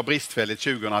 vilket var bristfälligt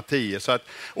 2010.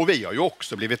 Och vi har ju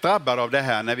också blivit drabbade av det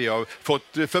här när vi har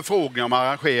fått förfrågningar om att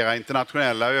arrangera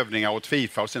internationella övningar åt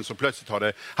FIFA och sen så plötsligt har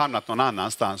det hamnat någon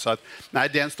annanstans. Så att, nej,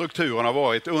 den strukturen har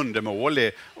varit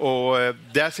undermålig och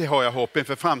där har jag hopp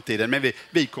inför framtiden. Men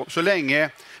så länge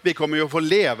vi kommer ju att få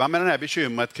leva med den här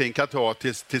bekymret kring Qatar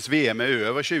tills VM är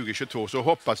över 2022 så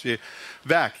hoppas vi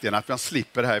verkligen att man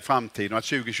slipper det här i framtiden och att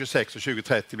 2026 och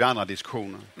 2030 blir andra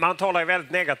diskussioner. Man talar ju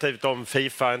väldigt negativt om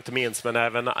FIFA, inte minst, men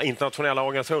även internationella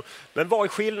organisationer. Men vad är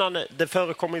skillnaden? Det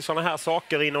förekommer ju sådana här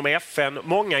saker inom FN.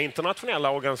 Många internationella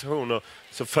organisationer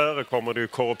så förekommer det ju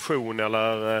korruption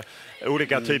eller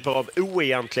olika typer av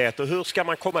oegentligheter. Hur ska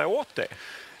man komma åt det?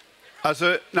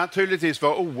 Alltså naturligtvis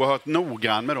vara oerhört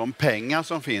noggrann med de pengar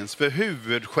som finns. För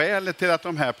huvudskälet till att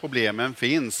de här problemen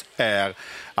finns är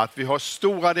att vi har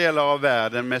stora delar av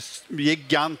världen med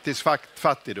gigantisk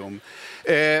fattigdom.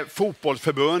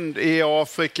 Fotbollsförbund i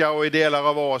Afrika och i delar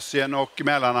av Asien och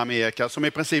Mellanamerika som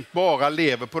i princip bara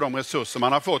lever på de resurser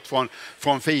man har fått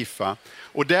från FIFA.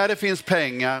 Och där det finns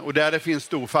pengar och där det finns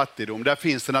stor fattigdom, där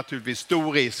finns det naturligtvis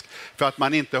stor risk för att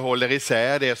man inte håller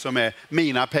isär det som är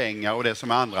mina pengar och det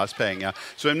som är andras pengar.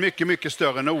 Så en mycket, mycket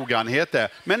större noggrannhet där,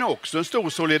 men också en stor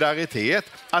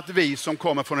solidaritet att vi som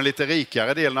kommer från en lite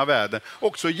rikare delen av världen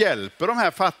också hjälper de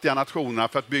här fattiga nationerna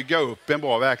för att bygga upp en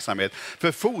bra verksamhet.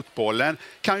 För fotbollen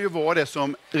kan ju vara det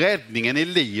som räddningen i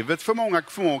livet för många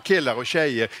små killar och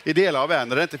tjejer i delar av världen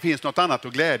där det inte finns något annat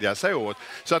att glädja sig åt.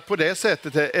 Så att på det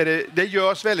sättet är det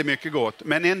görs väldigt mycket gott,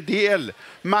 men en del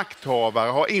makthavare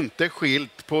har inte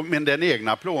skilt på den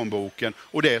egna plånboken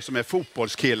och det som är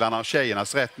fotbollskillarna och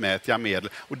tjejernas rättmätiga medel.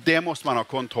 Och det måste man ha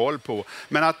kontroll på.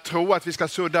 Men att tro att vi ska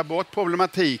sudda bort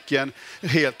problematiken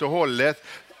helt och hållet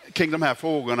kring de här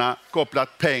frågorna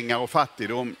kopplat pengar och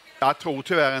fattigdom, jag tror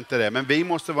tyvärr inte det, men vi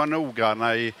måste vara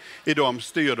noggranna i de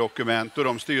styrdokument och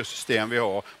de styrsystem vi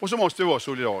har. Och så måste vi vara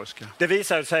solidariska. Det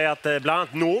visar sig att bland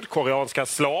annat nordkoreanska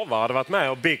slavar hade varit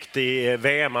med och byggt i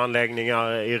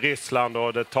VM-anläggningar i Ryssland,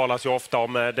 och det talas ju ofta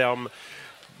om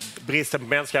bristen på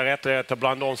mänskliga rättigheter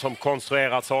bland de som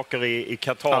konstruerat saker i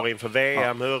Qatar inför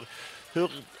VM.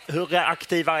 Hur Hur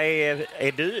aktiva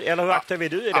är du? Eller hur aktiv är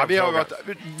du i den frågan?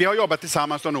 frågan? Vi har jobbat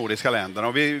tillsammans de nordiska länderna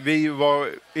och vi var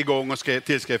igång och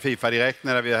tillskrev FIFA direkt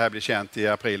när det här blev känt i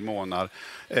april månad.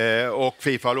 Och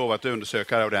FIFA har lovat att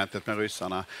undersöka det ordentligt med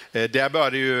ryssarna. Där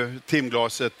började ju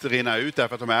timglaset rinna ut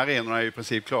därför att de här arenorna är i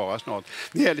princip klara snart.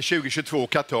 Det gäller 2022.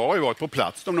 Qatar har ju varit på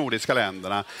plats, de nordiska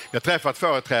länderna. Vi har träffat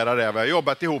företrädare där. Vi har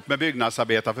jobbat ihop med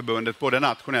Byggnadsarbetarförbundet både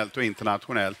nationellt och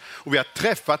internationellt. Och vi har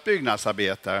träffat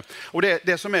byggnadsarbetare. Och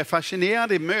det som är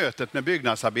fascinerande i mötet med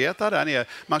byggnadsarbetare där nere,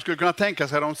 man skulle kunna tänka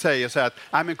sig att de säger så här att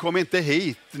nej, men kom inte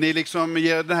hit, ni liksom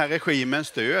ger den här regimen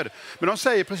stöd. Men de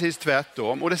säger precis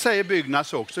tvärtom och det säger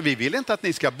Byggnads också. Vi vill inte att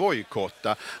ni ska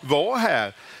bojkotta. Var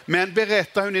här, men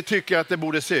berätta hur ni tycker att det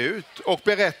borde se ut och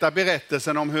berätta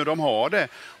berättelsen om hur de har det.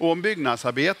 Och om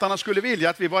byggnadsarbetarna skulle vilja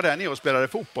att vi var där nere och spelade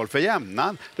fotboll för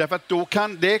jämnan. Därför att då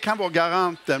det kan vara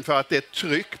garanten för att det är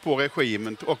tryck på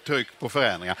regimen och tryck på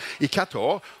förändringar. I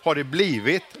Qatar har det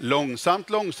blivit långsamt,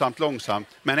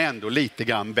 men ändå lite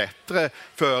grann bättre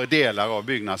för delar av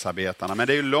byggnadsarbetarna. Men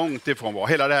det är ju långt ifrån vad.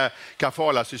 Hela det här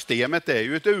kafala-systemet är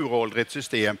ju ett uråldrigt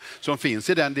system som finns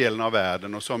i den delen av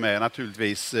världen och som är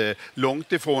naturligtvis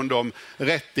långt ifrån de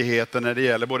rättigheter när det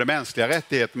gäller både mänskliga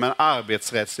rättigheter men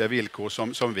arbetsrättsliga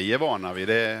villkor som vi är vana vid.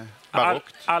 Det är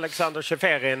barockt. Alexander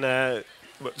Cheferin,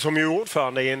 som är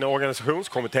ordförande i en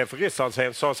organisationskommitté för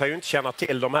Ryssland, sa sig ju inte känna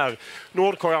till de här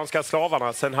nordkoreanska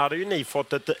slavarna. Sen hade ju ni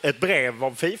fått ett brev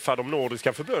av FIFA, de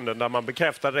nordiska förbunden, där man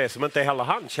bekräftade det som inte heller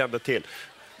han kände till.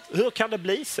 Hur kan det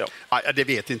bli så? Ja, det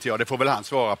vet inte jag. Det får väl han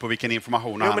svara på vilken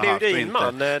information han har haft. Men det är ju din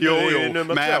man.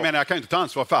 Men jag menar, jag kan inte ta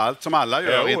ansvar för allt som alla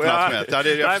gör internationellt. Ja,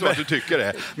 jag förstår att du tycker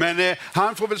det. Men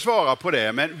han får väl svara på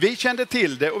det. Men vi kände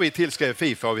till det och vi tillskrev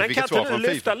FIFA och vi fick ett svar från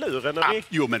FIFA. Lyfta luren?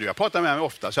 Jo, men jag pratar med mig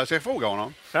ofta så jag ska fråga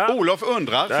honom. Ja. Olof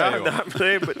undrar, säger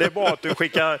jag. Det är bra att du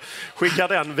skickar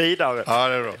den vidare. Ja,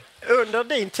 det är bra. Under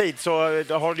din tid så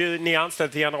har ni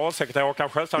anställt generalsekreterare Håkan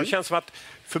Sjöstrand. Det känns som att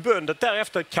förbundet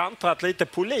därefter kantrat lite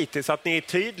politiskt, att ni är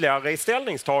tydligare i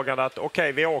ställningstagande att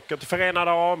okej, vi åker till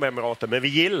Förenade Arabemiraten men vi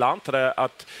gillar inte det,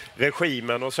 att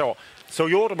regimen och så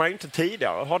gjorde man ju inte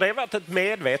tidigare. Har det varit ett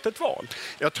medvetet val?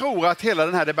 Jag tror att hela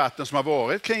den här debatten som har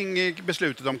varit kring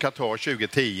beslutet om Qatar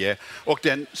 2010 och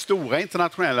den stora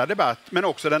internationella debatt, men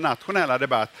också den nationella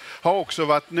debatt, har också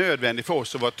varit nödvändig för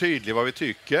oss att vara tydliga vad vi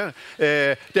tycker.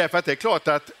 Därför att det är klart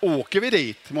att åker vi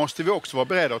dit måste vi också vara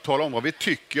beredda att tala om vad vi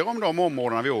tycker om de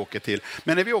områdena vi åker till.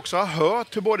 Men när vi också har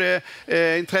hört hur både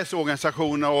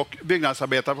intresseorganisationer och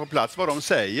byggnadsarbetare på plats vad de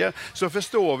säger, så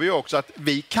förstår vi också att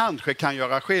vi kanske kan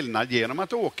göra skillnad genom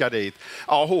att åka dit.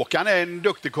 Ja, Håkan är en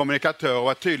duktig kommunikatör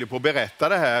och är tydlig på att berätta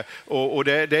det här och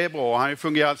det är bra. Han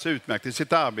fungerar alltså utmärkt i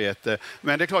sitt arbete.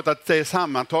 Men det är klart att det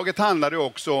sammantaget handlar det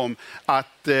också om att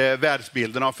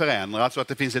världsbilden har förändrats och att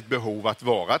det finns ett behov att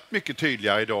vara mycket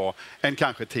tydligare idag än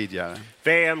kanske tidigare.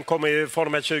 VM kommer ju från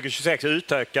och med 2026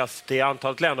 utökas till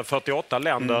antalet länder, 48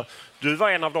 länder. Du var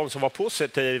en av dem som var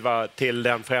positiva till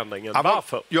den förändringen.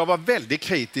 Varför? Jag var väldigt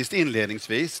kritisk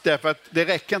inledningsvis. Därför att det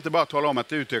räcker inte bara att tala om att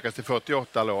det utökas till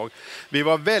 48 lag. Vi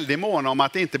var väldigt måna om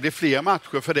att det inte blir fler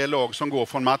matcher för det lag som går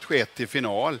från match 1 till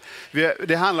final.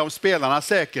 Det handlar om spelarnas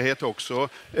säkerhet också.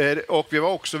 Och vi var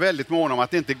också väldigt måna om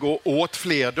att det inte går åt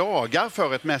fler dagar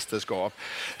för ett mästerskap.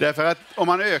 Därför att om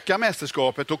man ökar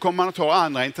mästerskapet då kommer man att ta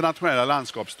andra internationella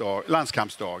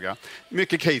landskampsdagar.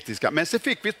 Mycket kritiska. Men så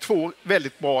fick vi 2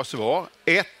 väldigt bra svar.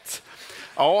 1.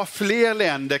 Ja, fler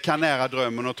länder kan nära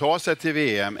drömmen att ta sig till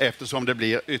VM eftersom det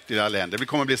blir ytterligare länder. Vi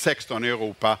kommer att bli 16 i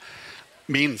Europa,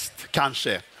 minst,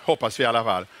 kanske, hoppas vi i alla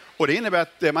fall. Och det innebär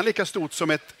att är man lika stort som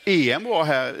ett EM var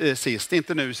här sist,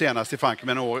 inte nu senast i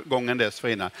Frankrike men gången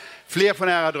dessförinnan. Fler får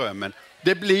nära drömmen.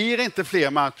 Det blir inte fler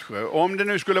matcher. Om det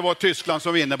nu skulle vara Tyskland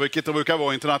som vinner, vilket det brukar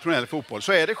vara internationell fotboll,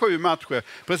 så är det 7 matcher,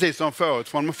 precis som förut,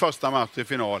 från första match till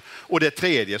final. Och det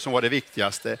tredje som var det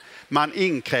viktigaste. Man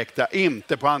inkräktar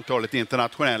inte på antalet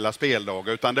internationella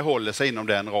speldagar, utan det håller sig inom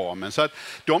den ramen. Så att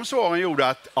de svaren gjorde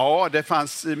att ja, det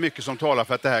fanns mycket som talar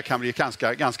för att det här kan bli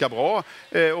ganska bra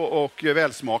och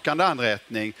välsmakande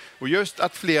anrättning. Och just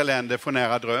att fler länder får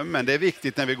nära drömmen, det är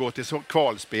viktigt när vi går till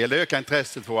kvalspel. Det ökar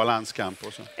intresset för våra landskamper.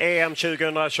 Och så. EM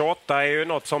 2028 är ju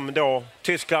något som då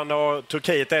Tyskland och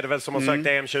Turkiet är det väl som har sökt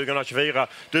EM 2024.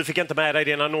 Du fick inte med dig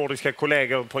dina nordiska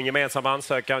kollegor på en gemensam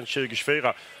ansökan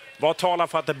 2024. Vad talar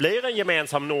för att det blir en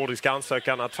gemensam nordisk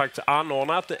ansökan att faktiskt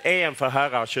anordna ett EM för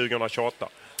herrar 2028?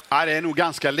 Ja, det är nog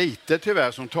ganska lite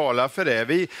tyvärr som talar för det.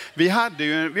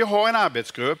 Vi har en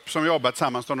arbetsgrupp som jobbar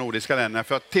tillsammans med de nordiska länderna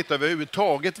för att titta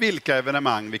överhuvudtaget vilka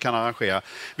evenemang vi kan arrangera.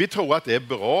 Vi tror att det är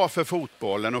bra för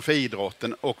fotbollen och för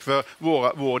idrotten och för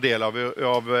vår del av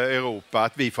Europa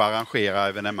att vi får arrangera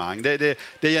evenemang. Det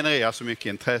genererar så mycket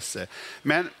intresse.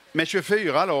 Men med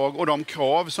 24 lag och de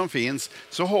krav som finns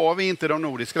så har vi inte de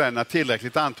nordiska länderna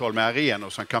tillräckligt antal med arenor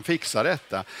som kan fixa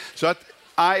detta. Så att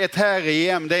ett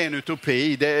här-EM, det är en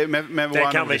utopi. Det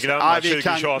kan vi glömma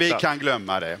 2028. Vi kan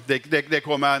glömma det. Det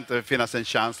kommer inte finnas en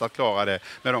chans att klara det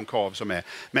med de krav som är.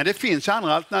 Men det finns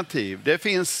andra alternativ. Det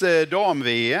finns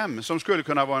dam-VM som skulle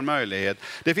kunna vara en möjlighet.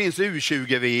 Det finns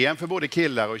U20-VM för både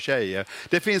killar och tjejer.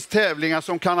 Det finns tävlingar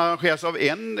som kan arrangeras av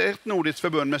ett nordiskt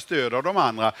förbund med stöd av de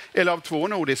andra eller av 2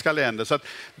 nordiska länder. Så att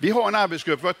vi har en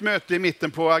arbetsgrupp. Vi har ett möte i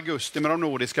mitten på augusti med de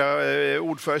nordiska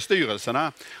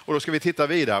styrelserna. Och då ska vi titta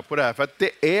vidare på det här. För att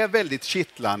det är väldigt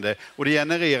kittlande och det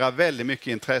genererar väldigt mycket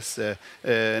intresse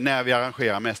när vi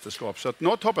arrangerar mästerskap. Så att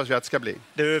något hoppas vi att det ska bli.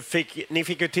 Ni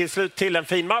fick ju till slut till en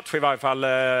fin match i varje fall.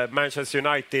 Manchester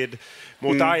United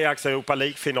mot Ajax i Europa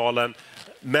League-finalen.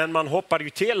 Men man hoppade ju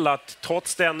till att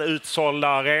trots den utsålda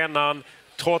arenan,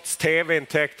 trots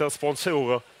tv-intäkter och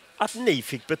sponsorer, att ni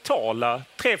fick betala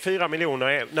 3-4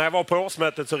 miljoner. När jag var på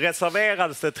årsmötet så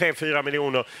reserverades det 3-4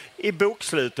 miljoner i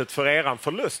bokslutet för eran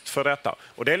förlust för detta.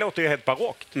 Och det låter ju helt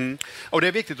barockt. Och det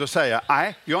är viktigt att säga,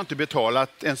 nej, vi har inte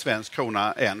betalat en svensk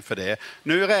krona än för det.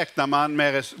 Nu räknar man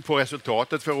på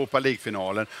resultatet för Europa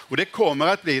League-finalen och det kommer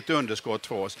att bli ett underskott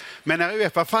för oss. Men när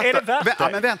UEFA fattar... Är det värt det? Ja,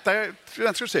 men vänta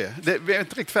ska se. Vi är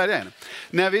inte riktigt färdiga än.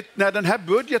 När den här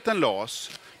budgeten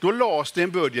lades, då lades det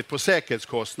en budget på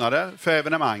säkerhetskostnader för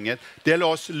evenemanget. Det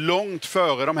lades långt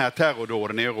före de här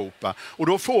terrordåden i Europa. Och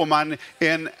då får man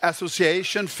en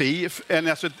association fee,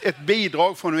 alltså ett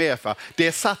bidrag från UEFA.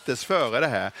 Det sattes före det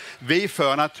här. Vi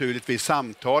för naturligtvis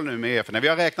samtal nu med UEFA. När vi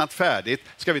har räknat färdigt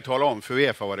ska vi tala om för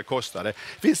UEFA vad det kostade.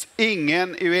 Det finns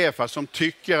ingen i UEFA som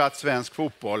tycker att svensk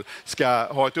fotboll ska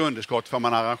ha ett underskott för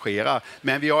man arrangerar.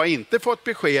 Men vi har inte fått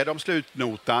besked om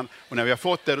slutnotan. Och när vi har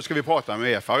fått det, då ska vi prata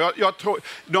med UEFA. Jag tror...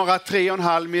 Några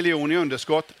 3,5 miljoner i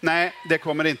underskott? Nej, det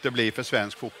kommer det inte bli för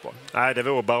svensk fotboll. Nej, det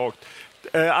vore barockt.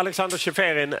 Alexander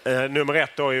Čeferin, nummer 1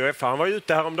 då i UEFA, han var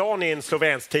ute häromdagen i en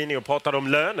slovensk tidning och pratade om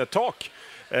lönetak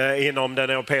inom den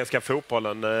europeiska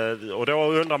fotbollen. Och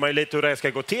då undrar man ju lite hur det ska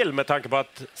gå till med tanke på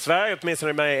att Sverige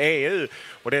åtminstone är med i EU.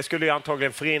 Och det skulle ju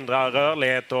antagligen förhindra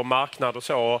rörlighet och marknad och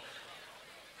så.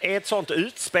 Är ett sånt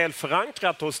utspel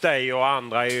förankrat hos dig och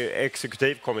andra i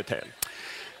exekutivkommittén?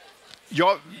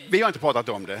 Ja, vi har inte pratat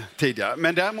om det tidigare,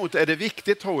 men däremot är det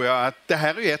viktigt tror jag att det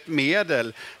här är ett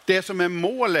medel. Det som är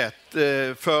målet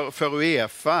för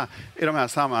UEFA i de här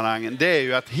sammanhangen, det är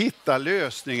ju att hitta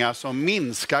lösningar som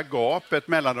minskar gapet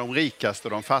mellan de rikaste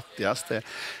och de fattigaste.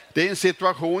 Det är en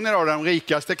situation där de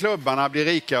rikaste klubbarna blir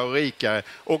rikare och rikare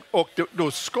och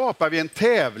då skapar vi en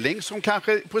tävling som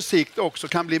kanske på sikt också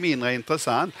kan bli mindre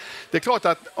intressant. Det är klart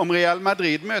att om Real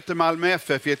Madrid möter Malmö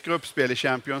FF i ett gruppspel i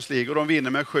Champions League och de vinner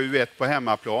med 7-1 på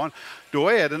hemmaplan, då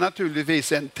är det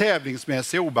naturligtvis en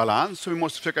tävlingsmässig obalans som vi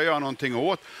måste försöka göra någonting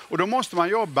åt. Och då måste man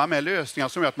jobba med lösningar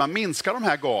som gör att man minskar de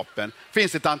här gapen. Det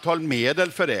finns ett antal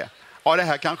medel för det. Ja, det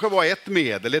här kanske var ett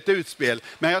medel, ett utspel.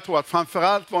 Men jag tror att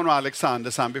framförallt var nog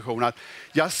Alexanders ambition att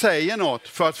jag säger något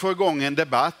för att få igång en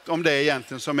debatt om det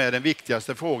egentligen som är den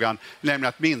viktigaste frågan. Nämligen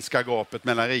att minska gapet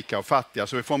mellan rika och fattiga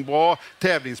så vi får en bra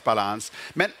tävlingsbalans.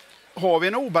 Men har vi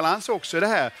en obalans också i det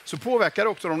här så påverkar det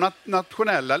också de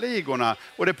nationella ligorna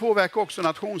och det påverkar också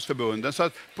nationsförbunden så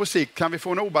att på sikt kan vi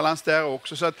få en obalans där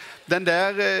också så att den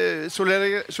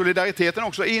där solidariteten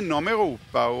också inom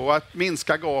Europa och att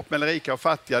minska gap mellan rika och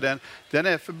fattiga den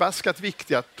är förbaskat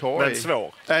viktig att ta Men i.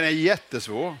 svår. Den är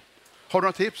jättesvår. Har du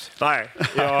några tips? Nej,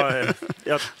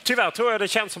 tyvärr tror jag det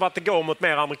känns som att det går mot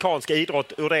mer amerikansk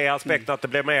idrott ur det aspekten att det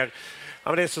blir mer. Ja,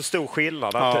 men det är så stor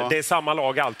skillnad. Att det är samma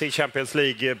lag alltid i Champions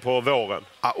League på våren.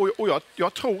 Ja, och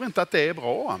jag tror inte att det är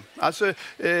bra. Alltså,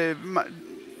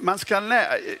 man ska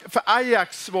för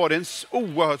Ajax var det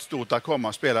oerhört stort att komma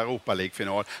och spela Europa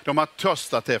League-final. De har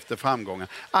törstat efter framgången.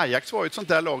 Ajax var ju ett sånt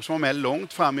där lag som var med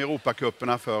långt fram i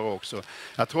Europacuperna förr också.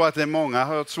 Jag tror att många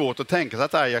har svårt att tänka sig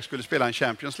att Ajax skulle spela en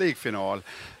Champions League-final.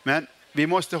 Men vi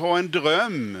måste ha en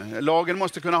dröm. Lagen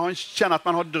måste kunna känna att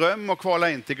man har dröm och kvala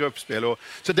in till gruppspel.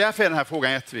 Så därför är den här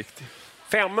frågan jätteviktig.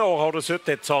 5 år har du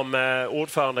suttit som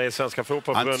ordförande i Svenska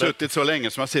Fotbollförbundet. Jag har inte suttit så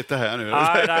länge som jag sitter här nu.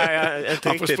 Nej, inte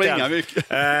man får springa mycket.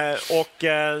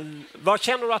 Vad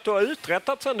känner du att du har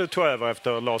uträttat sedan du tog över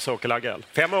efter Lars-Åke Lagrell?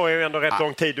 5 år är ju ändå rätt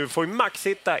lång tid. Du får ju max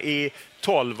sitta i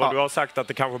 12 och du har sagt att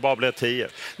det kanske bara blir 10.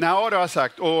 Nej, det har jag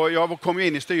sagt. Och jag kom ju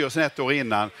in i styrelsen ett år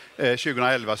innan,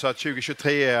 2011, så att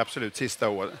 2023 är absolut sista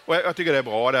året. Och jag tycker det är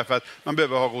bra därför att man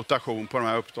behöver ha rotation på de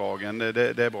här uppdragen.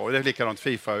 Det är bra. Det är likadant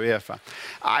FIFA och UEFA.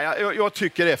 Jag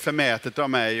tycker det är förmätet av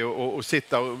mig att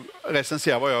sitta och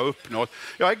recensera vad jag har uppnått.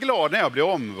 Jag är glad när jag blir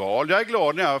omvald. Jag är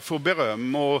glad när jag får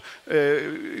beröm och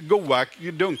goa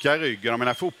dunkar i ryggen av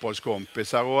mina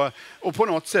fotbollskompisar. Och på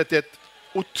något sätt ett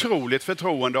otroligt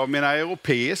förtroende av mina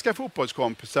europeiska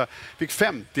fotbollskompisar. Fick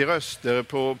 50 röster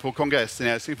på kongressen i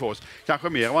Helsingfors. Kanske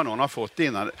mer än vad någon har fått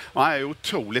innan. Jag är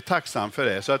otroligt tacksam för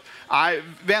det. Så att,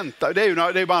 vänta, det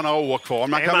är bara några år kvar.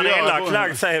 Man kan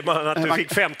elak säger man att du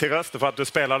fick 50 röster för att du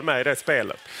spelade med i det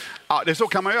spelet. Ja, det så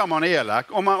kan man göra om man är elak.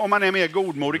 Om man är mer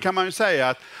godmodig kan man ju säga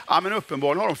att men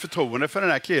uppenbarligen har de förtroende för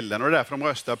den här killen och det är därför de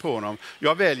röstar på honom.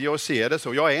 Jag väljer att se det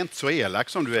så. Jag är inte så elak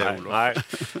som du är, Olof. Nej,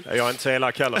 jag är inte så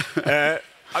elak heller.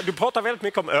 Du pratar väldigt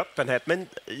mycket om öppenhet, men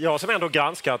jag som ändå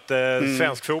granskat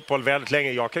svensk fotboll väldigt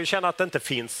länge, jag kan ju känna att det inte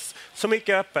finns så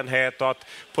mycket öppenhet och att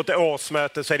på ett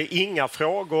årsmöte så är det inga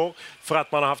frågor för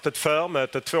att man har haft ett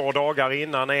förmöte 2 dagar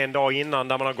innan, en dag innan,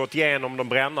 där man har gått igenom de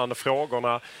brännande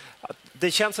frågorna.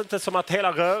 Det känns inte som att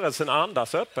hela rörelsen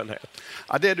andas öppenhet.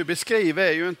 Ja, det du beskriver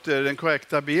är ju inte den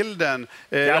korrekta bilden.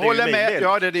 Jag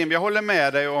håller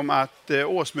med dig om att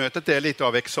årsmötet är lite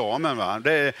av examen. Va?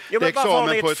 Det är varför har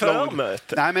ni ett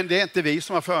förmöte? Nej, men det är inte vi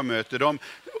som har förmöte.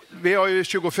 Vi har ju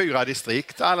 24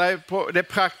 distrikt. Det är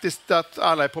praktiskt att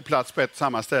alla är på plats på ett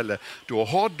samma ställe. Då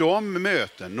har de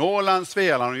möten, Norrland,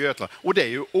 Svealand och Götaland. Och det är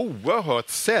ju oerhört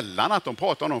sällan att de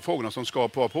pratar om de frågorna som ska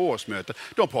på årsmötet.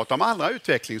 De pratar om andra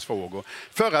utvecklingsfrågor.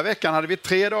 Förra veckan hade vi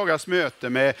 3 dagars möte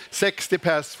med 60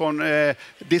 pers från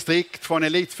distrikt, från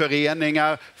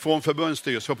elitföreningar, från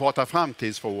förbundsstyrelser för att prata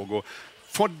framtidsfrågor.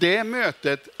 Från det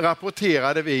mötet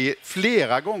rapporterade vi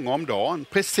flera gånger om dagen,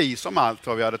 precis om allt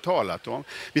vad vi hade talat om.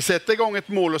 Vi sätter igång ett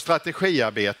mål- och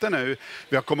strategiarbete nu.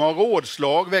 Vi kommer att ha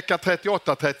rådslag vecka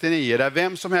 38-39 där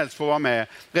vem som helst får vara med.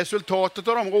 Resultatet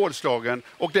av de rådslagen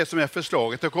och det som är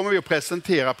förslaget, det kommer vi att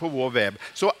presentera på vår webb.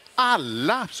 Så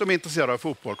alla som är intresserade av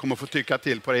fotboll kommer att få tycka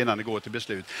till på det innan det går till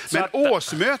beslut. Men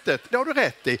årsmötet, det har du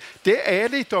rätt i, det är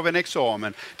lite av en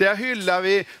examen. Där hyllar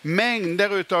vi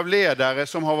mängder av ledare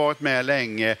som har varit med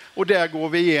länge och där går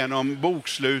vi igenom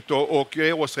bokslut och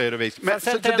årsredovisning. Men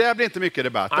så där blir inte mycket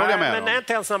debatt. Nej, men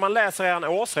inte ens när man läser en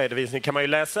årsredovisning kan man ju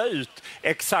läsa ut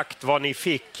exakt vad ni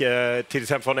fick till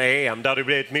exempel från EM där det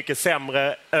blev ett mycket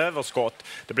sämre överskott.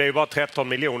 Det blev ju bara 13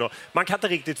 miljoner. Man kan inte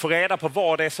riktigt få reda på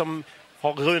vad det är som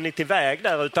har runnit iväg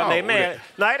där, utan det är mer...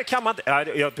 Nej, det kan man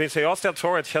inte. Jag har ställt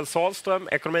frågan till Kjell Sahlström,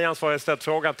 ekonomiansvarig, har ställt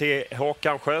frågan till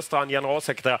Håkan Sjöstrand,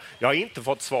 generalsekreterare. Jag har inte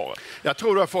fått svaret. Jag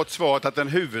tror du har fått svaret att den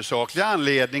huvudsakliga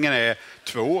anledningen är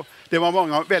 2. Det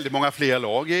var väldigt många fler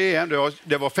lag i EM.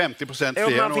 Det var 50%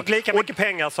 fler. Man fick lika mycket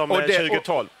pengar som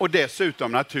 2012. Och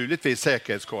dessutom naturligtvis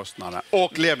säkerhetskostnaderna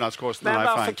och levnadskostnaderna i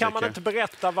Frankrike. Men varför kan man inte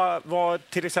berätta vad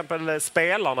till exempel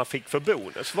spelarna fick för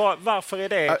bonus? Varför är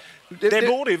det... Det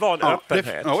borde ju vara en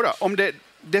öppenhet.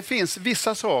 Det finns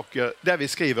vissa saker där vi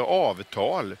skriver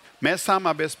avtal med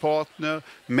samarbetspartner,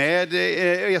 med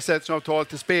ersättningsavtal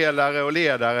till spelare och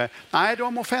ledare. Nej,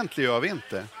 de offentliggör vi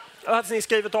inte. Att ni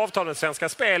skrivit avtal med Svenska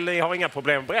Spel, ni har inga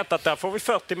problem berättat. Där får vi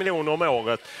 40 miljoner om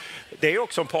året. Det är ju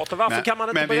också en part. Varför kan man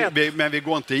inte berätta? Men vi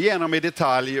går inte igenom i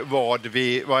detalj vad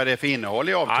är det för innehåll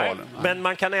i avtalen. Nej, men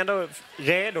man kan ändå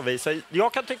redovisa.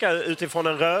 Jag kan tycka utifrån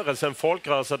en rörelse, en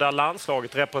folkrörelse där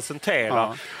landslaget representerar.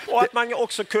 Ja. Och att man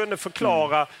också kunde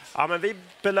förklara men vi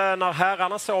belönar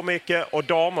herrarna så mycket och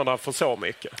damerna för så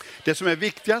mycket. Det som är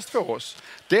viktigast för oss,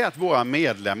 det är att våra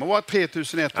medlemmar, våra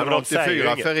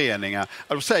 3184 föreningar,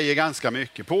 de säger ganska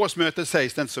mycket. På årsmötet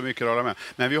sägs det inte så mycket,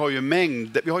 men vi har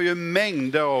ju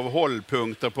mängder av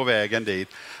hållpunkter på vägen dit.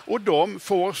 Och de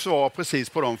får svar precis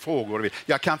på de frågor.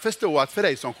 Jag kan förstå att för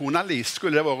dig som journalist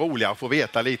skulle det vara roligare att få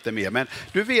veta lite mer. Men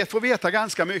du får veta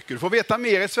ganska mycket. Du får veta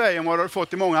mer i Sverige än vad du har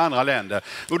fått i många andra länder.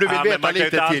 Och du vill veta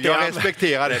lite till. Jag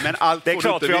respekterar det. Men allt det är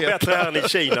klart vi har bättre än i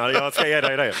Kina. Jag ska ge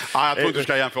dig det. Jag tror du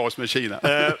ska jämföra oss med Kina.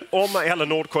 Eller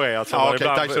Nordkorea.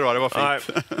 Tack så du ha. Det var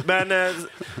fint. Men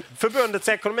förbundets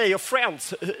ekonomi och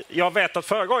Friends. Jag vet att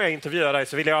förra gången jag intervjuade dig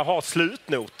så ville jag ha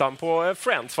slutnotan på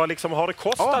Friends. Vad liksom har det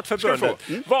kostat förbundet?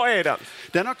 Vad är den?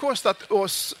 Den har kostat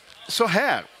oss så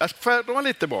här. Jag ska dra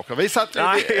lite bak. Vi satt...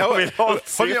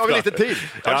 Har vi lite tid?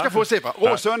 Jag ska få siffra.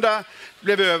 Råsunda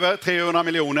blev över 300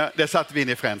 miljoner. Det satte vi in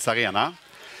i Friends Arena.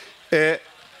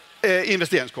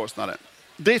 Investeringskostnaden.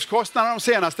 Driftskostnaderna de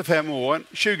senaste 5 åren,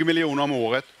 20 miljoner om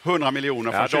året, 100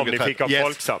 miljoner från 2013. Fick av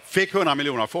Folksam. Fick 100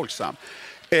 miljoner av Folksam.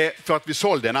 För att vi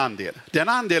sålde en andel. Den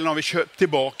andelen har vi köpt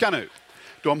tillbaka nu.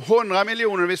 De 100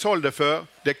 miljoner vi sålde för,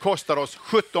 det kostar oss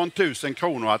 17 000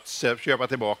 kronor att köpa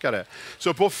tillbaka det.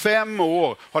 Så på 5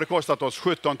 år har det kostat oss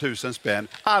 17 000 spänn.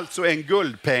 Alltså en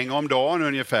guldpeng om dagen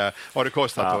ungefär har det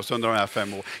kostat oss under de här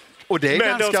 5 åren. Och det är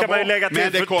ganska bra,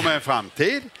 men det kommer en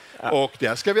framtid. Och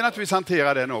där ska vi naturligtvis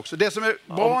hantera den också. Det som är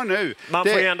bra nu... Man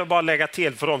får ju ändå bara lägga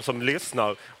till för de som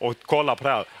lyssnar och kollar på det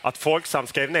här, att Folksam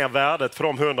skrev ner värdet för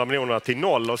de 100 miljonerna till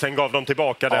 0 och sen gav de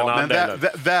tillbaka den andelen.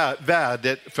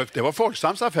 Värdet, för det var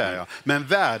Folksams affär, ja. Men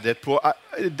värdet på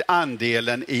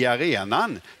andelen i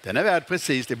arenan, den är värd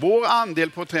precis det. Vår andel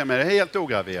på 3 är helt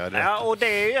ograverad. Ja, och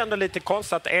det är ju ändå lite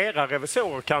konstigt att era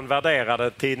revisorer kan värdera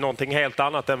det till någonting helt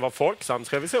annat än vad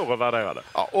Folksams revisorer värderade.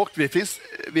 Ja, och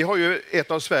vi har ju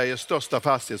ett av Sveriges största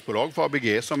fastighetsbolag,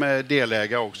 Fabege, som är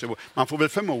delägare också. Man får väl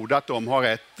förmoda att de har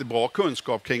rätt bra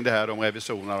kunskap kring det här, de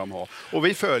revisorerna de har. Och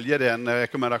vi följer den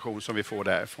rekommendation som vi får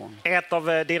därifrån. Ett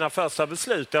av dina första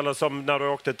beslut, eller som när du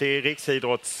åkte till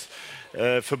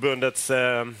Riksidrottsförbundets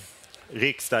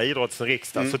riksdag,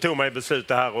 så tog man ju beslut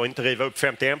det här och inte riva upp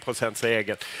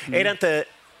 51%-regeln. Är det inte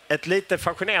ett lite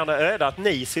fascinerande öde att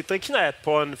ni sitter i knät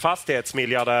på en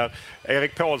fastighetsmiljardär,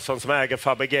 Erik Paulsson, som äger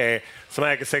Fabege, som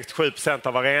äger 67%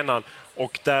 av arenan,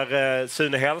 och där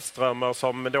Sune Hellström,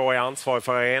 som då är ansvarig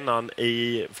för arenan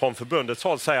från förbundets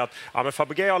håll, säger att men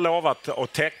Fabege har lovat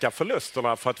att täcka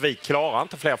förlusterna för att vi klarar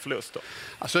inte fler förluster.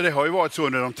 Alltså det har ju varit så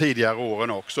under de tidigare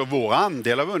åren också. Vår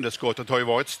andel av underskottet har ju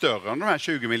varit större än de här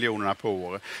 20 miljonerna på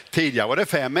år. Tidigare var det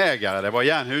 5 ägare. Det var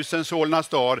Jernhusen, Solna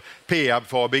stad, Peab,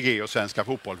 Fabege och Svenska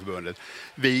fotbollförbundet.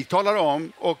 Vi talade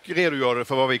om och redogjorde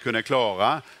för vad vi kunde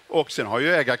klara. Och sen har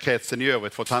ju ägarkretsen i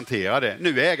övrigt fått hantera det.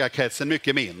 Nu är ägarkretsen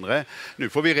mycket mindre. Nu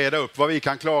får vi reda upp vad vi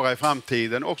kan klara i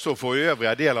framtiden, och så får ju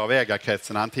övriga delar av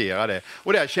ägarkretsen hantera det.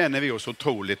 Och där känner vi oss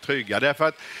otroligt trygga. Därför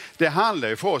att det handlar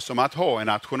ju för oss om att ha en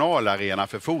nationalarena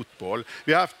för fotboll.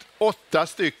 Vi har haft 8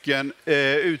 stycken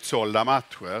utsålda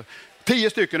matcher. 10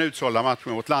 stycken utsålda matcher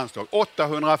mot landslag.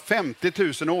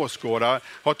 850 000 åskådare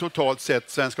har totalt sett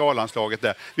svenska A-landslaget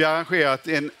där. Vi har arrangerat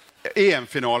en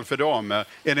EM-final för damer,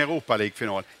 en Europa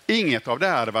League-final. Inget av det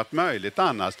här hade varit möjligt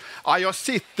annars. Ja, jag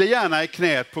sitter gärna i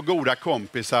knät på goda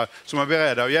kompisar som är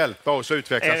beredda att hjälpa oss att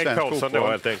utveckla svensk fotboll. Då,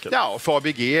 helt enkelt. Ja, och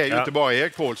Fabege är ju inte bara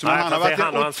Erik Paulsson, men han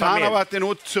har varit en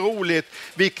otroligt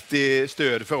viktig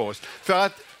stöd för oss. För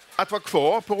att vara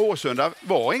kvar på Råsunda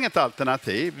var inget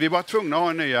alternativ. Vi var tvungna att ha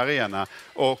en ny arena,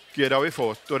 och det har vi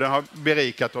fått, och den har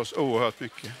berikat oss oerhört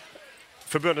mycket.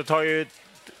 Förbundet har ju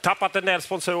tappat en del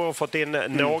sponsorer och fått in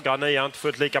några nya, inte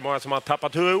fått lika många som har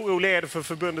tappat. Hur orolig är det för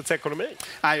förbundets ekonomi?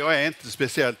 Nej, jag är inte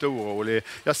speciellt orolig.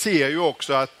 Jag ser ju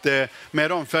också att med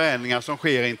de förändringar som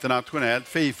sker internationellt,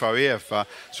 FIFA och UEFA,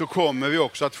 så kommer vi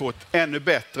också att få ett ännu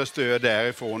bättre stöd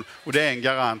därifrån, och det är en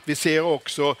garant. Vi ser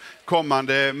också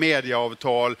kommande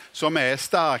medieavtal som är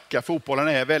starka. Fotbollen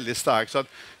är väldigt stark, så att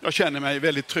jag känner mig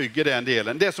väldigt trygg i den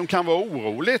delen. Det som kan vara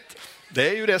oroligt, det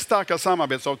är ju det starka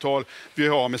samarbetsavtal vi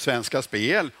har med Svenska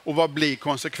Spel, och vad blir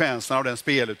konsekvenserna av den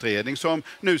spelutredning som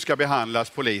nu ska behandlas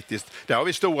politiskt. Där har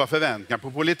vi stora förväntningar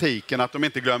på politiken, att de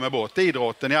inte glömmer bort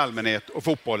idrotten i allmänhet och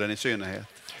fotbollen i synnerhet.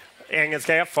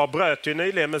 Engelska FA bröt ju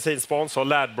nyligen med sin sponsor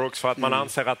Ladbrokes för att man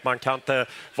anser att man kan inte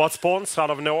vara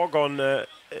sponsrad av någon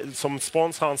som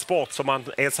sponsrar en sport som man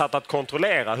är satt att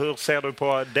kontrollera. Hur ser du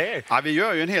på det? Ja, vi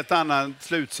gör ju en helt annan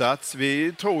slutsats.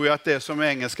 Vi tror ju att det som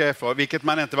engelska FA, vilket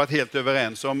man inte varit helt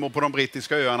överens om, och på de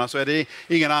brittiska öarna så är det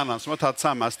ingen annan som har tagit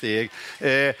samma steg.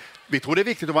 Vi tror det är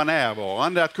viktigt att vara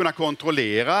närvarande, att kunna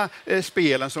kontrollera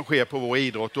spelen som sker på vår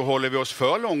idrott, och håller vi oss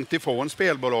för långt ifrån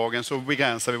spelbolagen så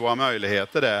begränsar vi våra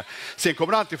möjligheter där. Sen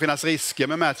kommer det alltid finnas risker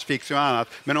med matchfixing och annat,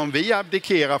 men om vi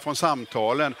abdikerar från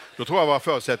samtalen, då tror jag våra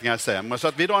förutsättningar är sämre, så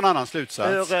att vi drar en annan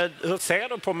slutsats. Hur ser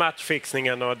du på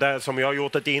matchfixningen, och där som jag har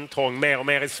gjort ett intrång mer och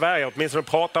mer i Sverige? Åtminstone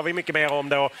pratar vi mycket mer om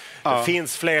det, och det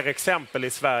finns fler exempel i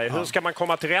Sverige. Hur ska man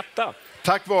komma till rätta?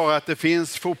 Tack vare att det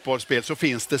finns fotbollsspel så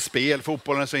finns det spel.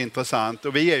 Fotbollen är så intressant,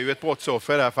 och vi är ju ett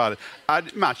brottsoffer i det här fallet.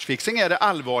 Matchfixing är det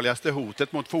allvarligaste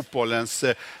hotet mot fotbollens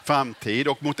framtid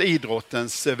och mot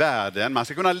idrottens värden. Man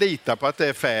ska kunna lita på att det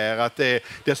är fair, att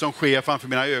det som sker framför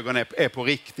mina ögon är på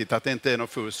riktigt, att det inte är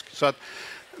något fusk. Så att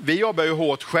vi jobbar ju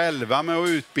hårt själva med att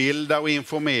utbilda och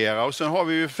informera, och sen har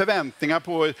vi ju förväntningar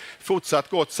på ett fortsatt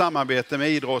gott samarbete med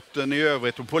idrotten i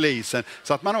övrigt och polisen,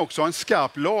 så att man också har en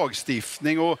skarp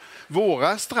lagstiftning. Och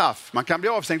våra straff, man kan bli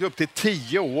avstängd upp till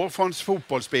 10 år från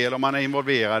fotbollsspel om man är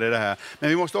involverad i det här. Men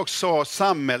vi måste också ha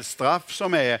samhällsstraff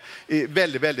som är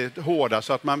väldigt, väldigt hårda,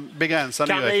 så att man begränsar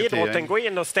nyrekrytering. Kan idrotten gå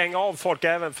in och stänga av folk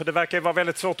även, för det verkar ju vara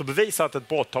väldigt svårt att bevisa att ett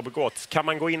brott har begåtts. Kan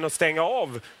man gå in och stänga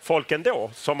av folk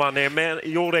ändå, som man är med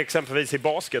gjorde exempelvis i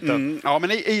basketen. Ja,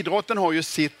 men idrotten har ju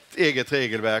sitt eget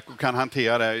regelverk och kan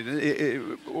hantera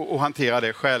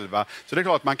det själva. Så det är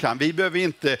klart att man kan. Vi behöver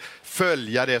inte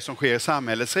följa det som sker i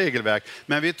samhällets regelverk.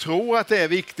 Men vi tror att det är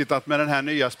viktigt att med den här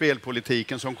nya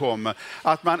spelpolitiken som kommer,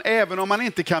 att man även om man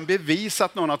inte kan bevisa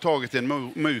att någon har tagit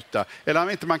en muta eller om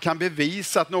inte man kan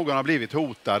bevisa att någon har blivit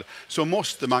hotad, så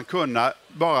måste man kunna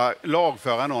bara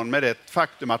lagföra någon med det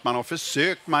faktum att man har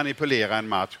försökt manipulera en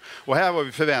match. Och här var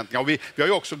vi förväntningar. Och vi har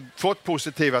ju också fått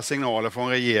positiva signaler från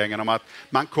regeringen om att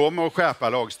man kommer att skärpa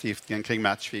lagstiftningen kring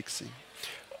matchfixing.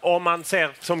 Om man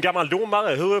ser som gammal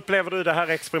domare, hur upplever du det här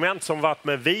experiment som varit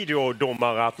med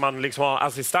videodomare? Att man liksom har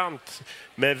assistent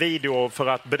med video för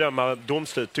att bedöma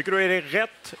domslut. Tycker du är det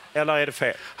rätt eller är det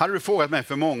fel? Hade du frågat mig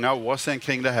för många år sedan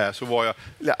kring det här så var jag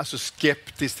alltså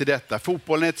skeptisk till detta.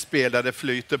 Fotbollen är ett spel där det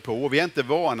flyter på. Vi är inte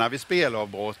vana vid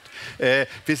spelavbrott. Det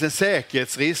finns en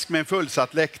säkerhetsrisk med en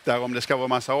fullsatt läktare om det ska vara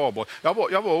massa avbrott.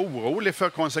 Jag var orolig för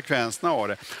konsekvenserna av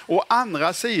det. Å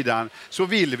andra sidan så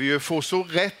vill vi ju få så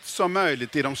rätt som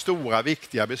möjligt i de stora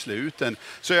viktiga besluten.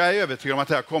 Så jag är övertygad om att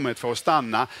det har kommit för att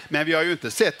stanna. Men vi har ju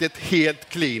inte sett ett helt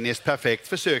kliniskt perfekt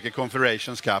försök i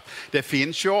Confederations Cup. Det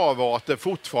finns ju avarter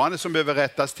fortfarande som behöver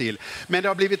rättas till. Men det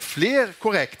har blivit fler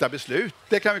korrekta beslut,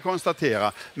 det kan vi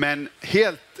konstatera. Men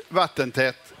helt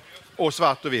vattentätt och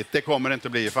svart och vitt, det kommer det inte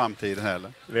bli i framtiden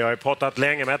heller. Vi har ju pratat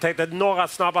länge, men jag tänkte några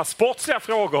snabba sportsliga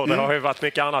frågor. Det har ju varit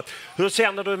mycket annat. Hur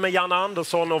känner du med Janne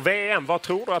Andersson och VM? Vad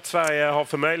tror du att Sverige har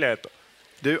för möjligheter?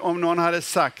 Du, om någon hade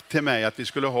sagt till mig att vi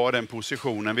skulle ha den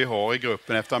positionen vi har i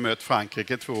gruppen efter att ha mött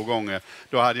Frankrike 2 gånger,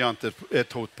 då hade jag inte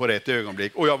trott på det ett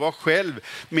ögonblick. Och jag var själv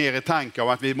mer i tanke av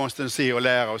att vi måste se och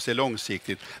lära oss se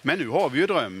långsiktigt. Men nu har vi ju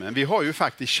drömmen. Vi har ju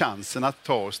faktiskt chansen att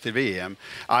ta oss till VM.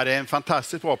 Ja, det är en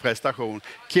fantastiskt bra prestation.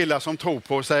 Killar som tror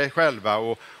på sig själva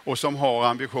och som har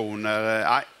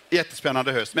ambitioner.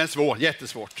 Jättespännande höst, men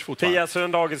jättesvårt fortfarande. Pia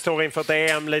Sundhage står inför ett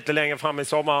EM lite längre fram i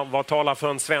sommar. Vad talar för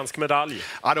en svensk medalj?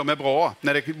 Ja, de är bra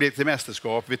när det blir till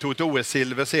mästerskap. Vi tog ett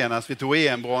OS-silver senast, vi tog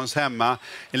EM-brons hemma.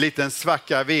 En liten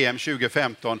svacka VM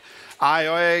 2015. Ja,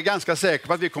 jag är ganska säker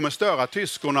på att vi kommer störa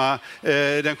tyskorna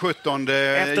den 17 juli.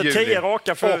 Efter 10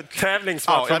 raka för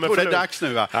tävlingsmatcher. Ja, jag tror det är dags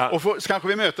nu. Va? Ja. Och så kanske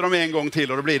vi möter dem en gång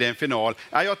till och då blir det en final.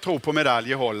 Ja, jag tror på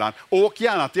medalj i Holland. Åk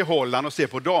gärna till Holland och se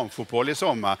på damfotboll i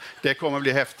sommar. Det kommer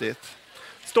bli häftigt.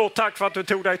 Stort tack för att du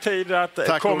tog dig tid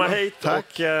att komma hit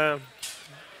och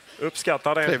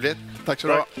uppskattar det. Trevligt. Tack så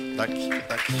bra. Tack.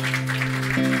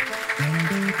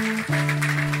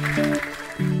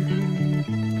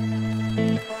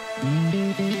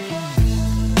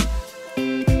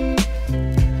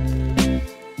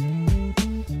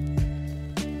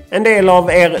 En del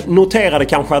av er noterade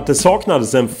kanske att det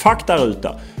saknades en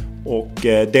faktaruta. Och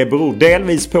det beror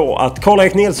delvis på att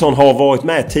Karl-Erik Nilsson har varit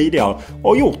med tidigare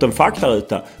och gjort en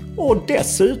faktaruta. Och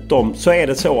dessutom så är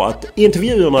det så att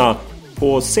intervjuerna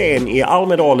på scen i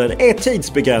Almedalen är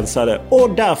tidsbegränsade.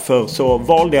 Och därför så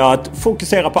valde jag att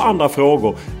fokusera på andra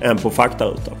frågor än på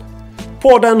faktarutan.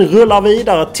 Podden rullar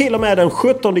vidare till och med den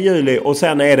 17 juli och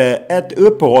sen är det ett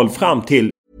uppehåll fram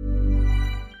till.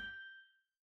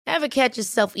 Ever catch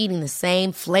yourself eating the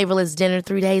same flavorless dinner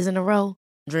 3 days in a row?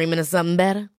 Dreaming of something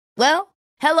better? Well,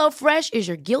 HelloFresh is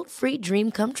your guilt-free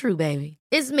dream come true, baby.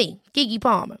 It's me, Keke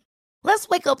Palmer. Let's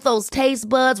wake up those taste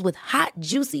buds with hot,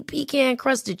 juicy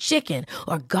pecan-crusted chicken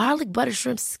or garlic butter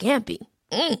shrimp scampi.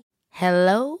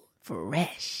 Hello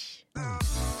Fresh.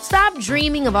 Stop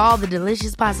dreaming of all the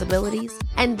delicious possibilities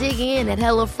and dig in at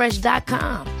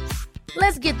HelloFresh.com.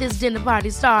 Let's get this dinner party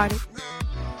started.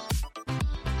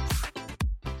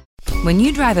 When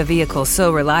you drive a vehicle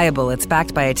so reliable it's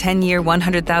backed by a 10-year,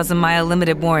 100,000-mile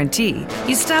limited warranty,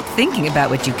 you stop thinking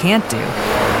about what you can't do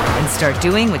and start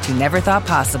doing what you never thought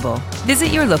possible.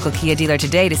 Visit your local Kia dealer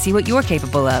today to see what you're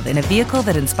capable of in a vehicle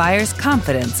that inspires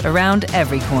confidence around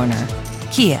every corner.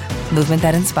 Kia, movement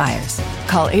that inspires.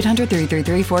 Call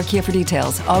 800-333-4KIA for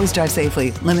details. Always drive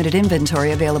safely. Limited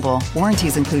inventory available.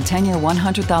 Warranties include 10-year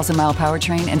 100,000-mile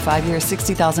powertrain and 5-year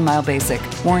 60,000-mile basic.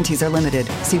 Warranties are limited.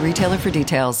 See retailer for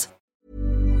details.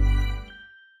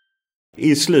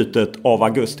 I slutet av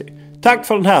augusti. Tack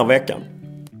för den här veckan.